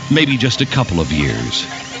 maybe just a couple of years.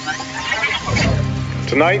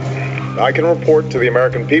 Tonight, I can report to the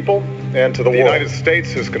American people and to the world. The United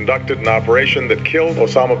States has conducted an operation that killed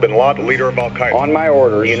Osama bin Laden, leader of Al-Qaeda. On my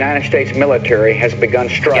orders, the United States military has begun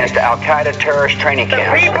strikes against Al-Qaeda terrorist training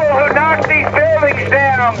camps. The people who knock these buildings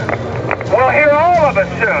down will hear all of us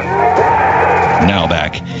soon. Now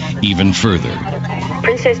back even further.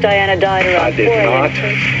 Princess Diana died around 4 I did not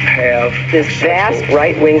have this vast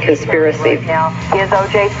right-wing conspiracy. Right now, he is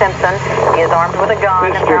O.J. Simpson. He is armed with a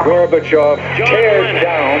gun. Mr. Gorbachev, tear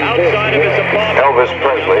down outside of his apartment. Elvis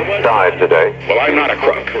Presley died today. Well, I'm not a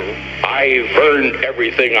crook. I've earned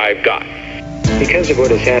everything I've got. Because of what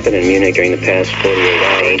has happened in Munich during the past 48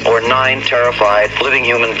 hours, 8 or 9 terrified living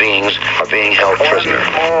human beings are being held prisoner.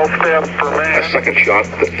 A second shot,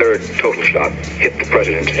 the third total shot, hit the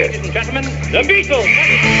president's head. Ladies and gentlemen, the Beatles!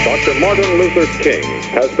 Dr. Martin Luther King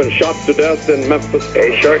has been shot to death in Memphis.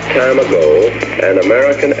 A short time ago, an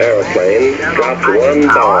American airplane dropped one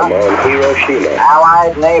bomb on Hiroshima.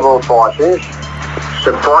 Allied naval forces,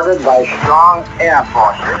 supported by strong air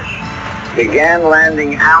forces, began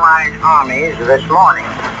landing Allied armies this morning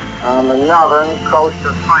on the northern coast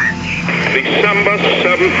of France. December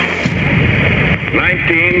 7th,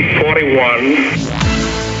 1941,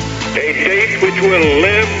 a date which will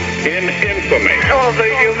live in infamy. Oh, the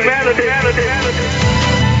humanity.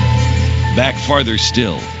 Back farther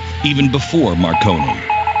still, even before Marconi,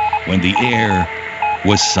 when the air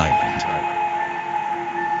was silent.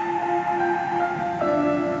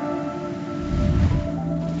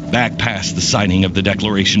 Back past the signing of the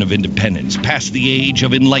Declaration of Independence, past the age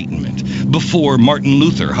of enlightenment, before Martin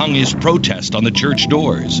Luther hung his protest on the church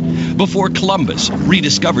doors, before Columbus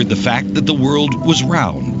rediscovered the fact that the world was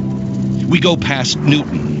round. We go past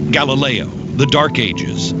Newton, Galileo, the Dark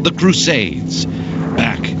Ages, the Crusades,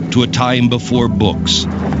 back to a time before books,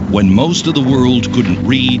 when most of the world couldn't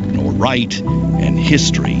read nor write, and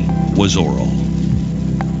history was oral.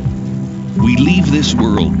 We leave this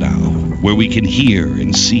world now, where we can hear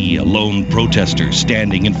and see a lone protester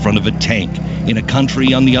standing in front of a tank in a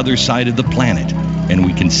country on the other side of the planet, and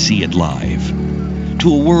we can see it live.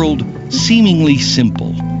 To a world seemingly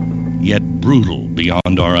simple, yet brutal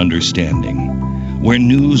beyond our understanding, where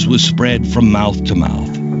news was spread from mouth to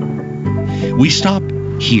mouth. We stop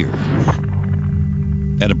here,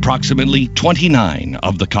 at approximately 29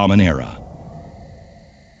 of the Common Era.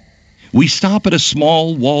 We stop at a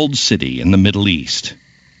small walled city in the Middle East.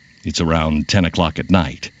 It's around 10 o'clock at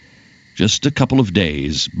night, just a couple of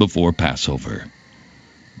days before Passover.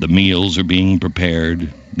 The meals are being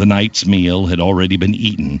prepared, the night's meal had already been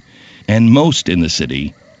eaten, and most in the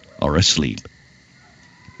city are asleep.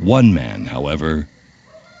 One man, however,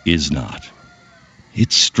 is not.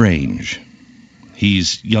 It's strange.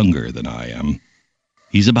 He's younger than I am.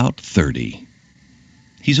 He's about 30.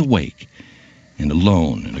 He's awake and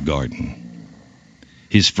alone in a garden.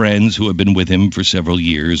 His friends who have been with him for several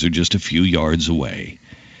years are just a few yards away.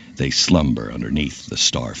 They slumber underneath the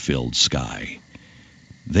star-filled sky.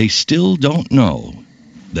 They still don't know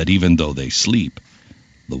that even though they sleep,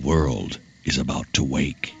 the world is about to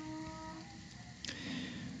wake.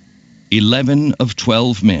 11 of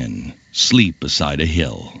 12 men sleep beside a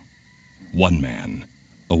hill. One man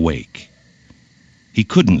awake. He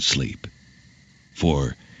couldn't sleep,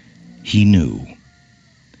 for he knew.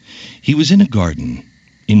 He was in a garden,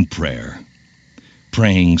 in prayer,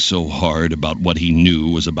 praying so hard about what he knew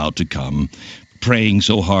was about to come, praying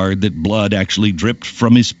so hard that blood actually dripped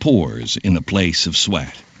from his pores in the place of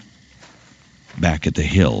sweat. Back at the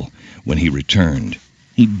hill, when he returned,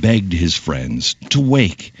 he begged his friends to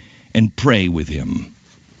wake and pray with him.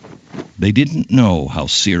 They didn't know how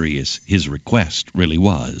serious his request really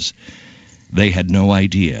was. They had no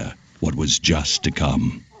idea what was just to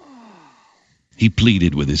come. He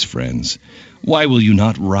pleaded with his friends, "Why will you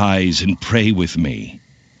not rise and pray with me?"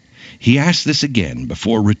 He asked this again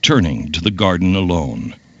before returning to the garden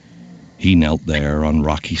alone. He knelt there on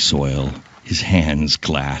rocky soil, his hands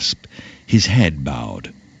clasped, his head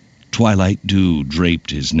bowed. Twilight dew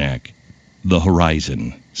draped his neck, the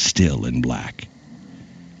horizon still in black.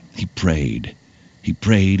 He prayed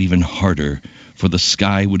even harder, for the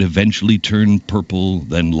sky would eventually turn purple,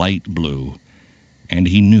 then light blue, and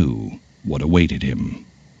he knew what awaited him.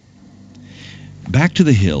 Back to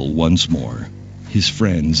the hill once more, his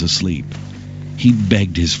friends asleep. He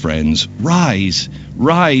begged his friends, "Rise,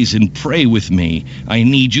 rise and pray with me. I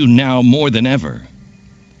need you now more than ever."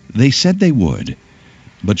 They said they would,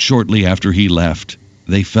 but shortly after he left,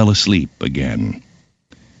 they fell asleep again.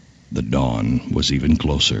 The dawn was even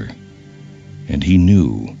closer, and he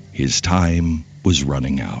knew his time was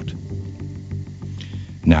running out.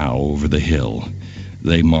 Now over the hill,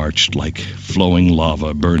 they marched like flowing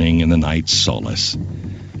lava burning in the night's solace.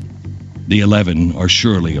 The 11 are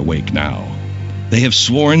surely awake now. They have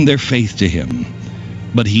sworn their faith to him,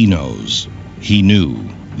 but he knows, he knew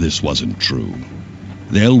this wasn't true.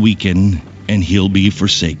 They'll weaken, and he'll be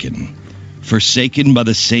forsaken by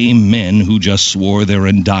the same men who just swore their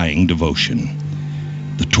undying devotion.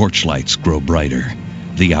 The torchlights grow brighter,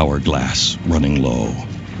 the hourglass running low.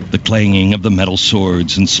 The clanging of the metal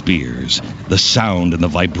swords and spears, the sound and the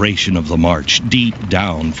vibration of the march deep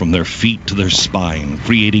down from their feet to their spine,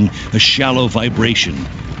 creating a shallow vibration,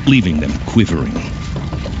 leaving them quivering.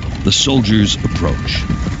 The soldiers approach.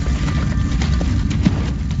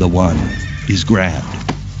 The one is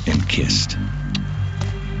grabbed and kissed.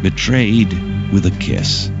 Betrayed with a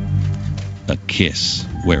kiss. A kiss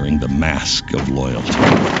wearing the mask of loyalty.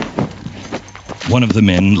 One of the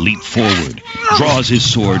men leaps forward, draws his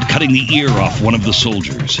sword, cutting the ear off one of the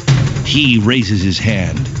soldiers. He raises his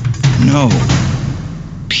hand. "No.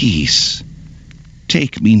 Peace.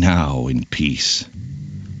 Take me now in peace.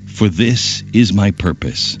 For this is my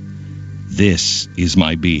purpose. This is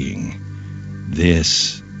my being.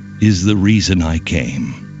 This is the reason I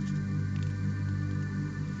came."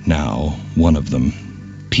 Now, one of them,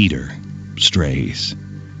 Peter, strays.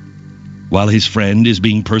 While his friend is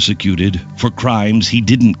being persecuted for crimes he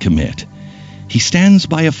didn't commit, he stands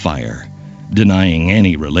by a fire, denying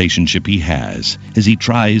any relationship he has as he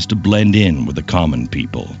tries to blend in with the common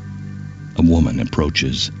people. A woman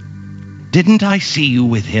approaches. "Didn't I see you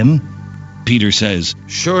with him?" Peter says,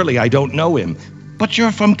 "Surely I don't know him, but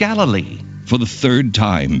you're from Galilee." For the third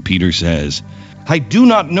time, Peter says, "I do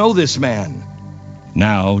not know this man."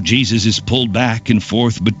 Now Jesus is pulled back and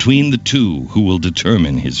forth between the two who will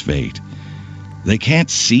determine his fate. They can't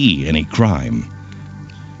see any crime,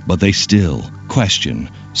 but they still question,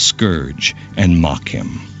 scourge, and mock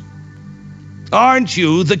him. "Aren't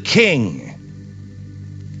you the king?"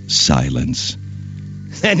 Silence.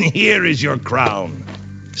 "Then here is your crown,"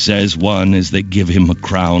 says one as they give him a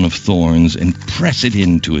crown of thorns and press it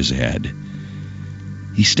into his head.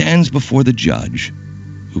 He stands before the judge,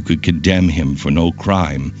 who could condemn him for no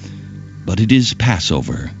crime, But it is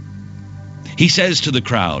Passover. He says to the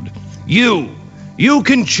crowd, You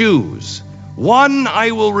can choose. One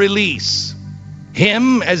I will release.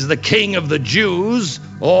 Him as the king of the Jews,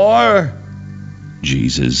 or...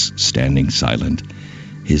 Jesus, standing silent,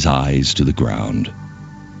 his eyes to the ground,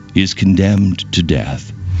 is condemned to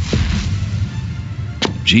death.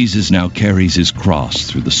 Jesus now carries his cross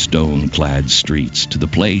through the stone-clad streets to the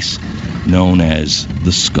place known as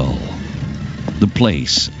the Skull, the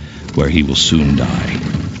place where he will soon die.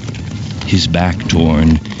 His back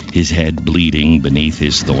torn, his head bleeding beneath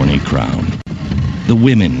his thorny crown. The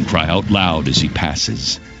women cry out loud as he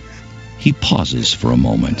passes. He pauses for a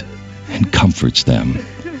moment and comforts them.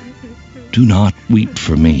 Do not weep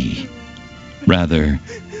for me. Rather,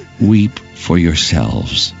 weep for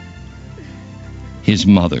yourselves. His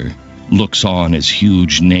mother looks on as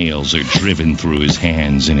huge nails are driven through his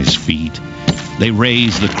hands and his feet. They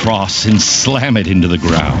raise the cross and slam it into the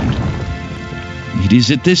ground. It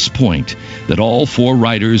is at this point that all four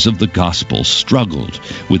writers of the Gospel struggled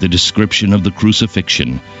with a description of the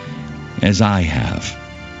crucifixion, as I have.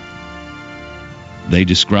 They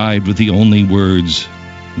described with the only words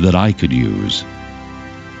that I could use.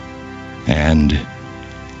 And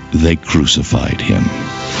they crucified him.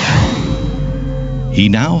 He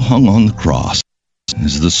now hung on the cross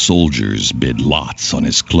as the soldiers bid lots on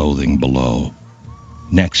his clothing below.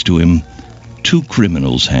 Next to him, two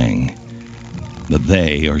criminals hang, but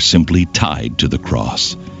they are simply tied to the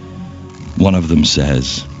cross. One of them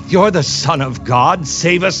says, You're the Son of God.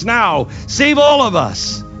 Save us now. Save all of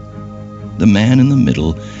us. The man in the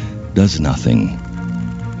middle does nothing,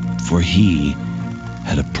 for he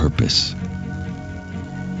had a purpose.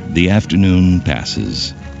 The afternoon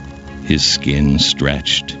passes. His skin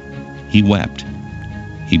stretched. He wept.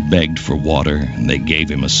 He begged for water, and they gave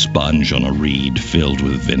him a sponge on a reed filled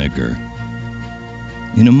with vinegar.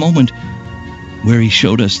 In a moment where he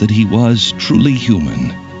showed us that he was truly human,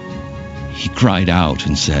 he cried out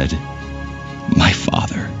and said, My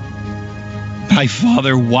Father,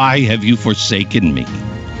 why have you forsaken me?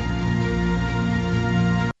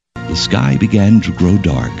 The sky began to grow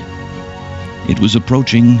dark. It was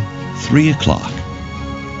approaching 3:00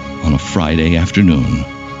 on a Friday afternoon,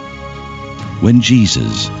 when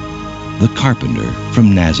Jesus, the carpenter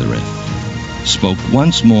from Nazareth, spoke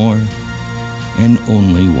once more and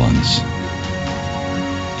only once.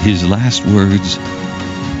 His last words,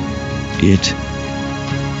 It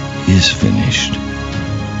is finished.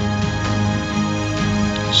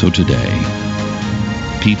 So today,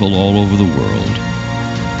 people all over the world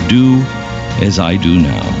do as I do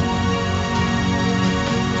now.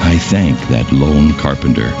 I thank that lone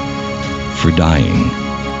carpenter for dying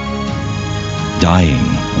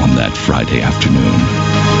on that Friday afternoon,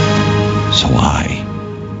 so I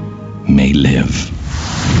may live.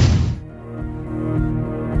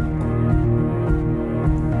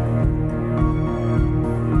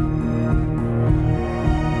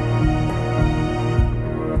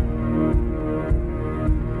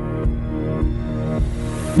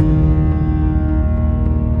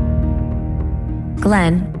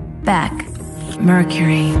 Glenn Beck.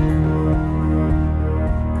 Mercury.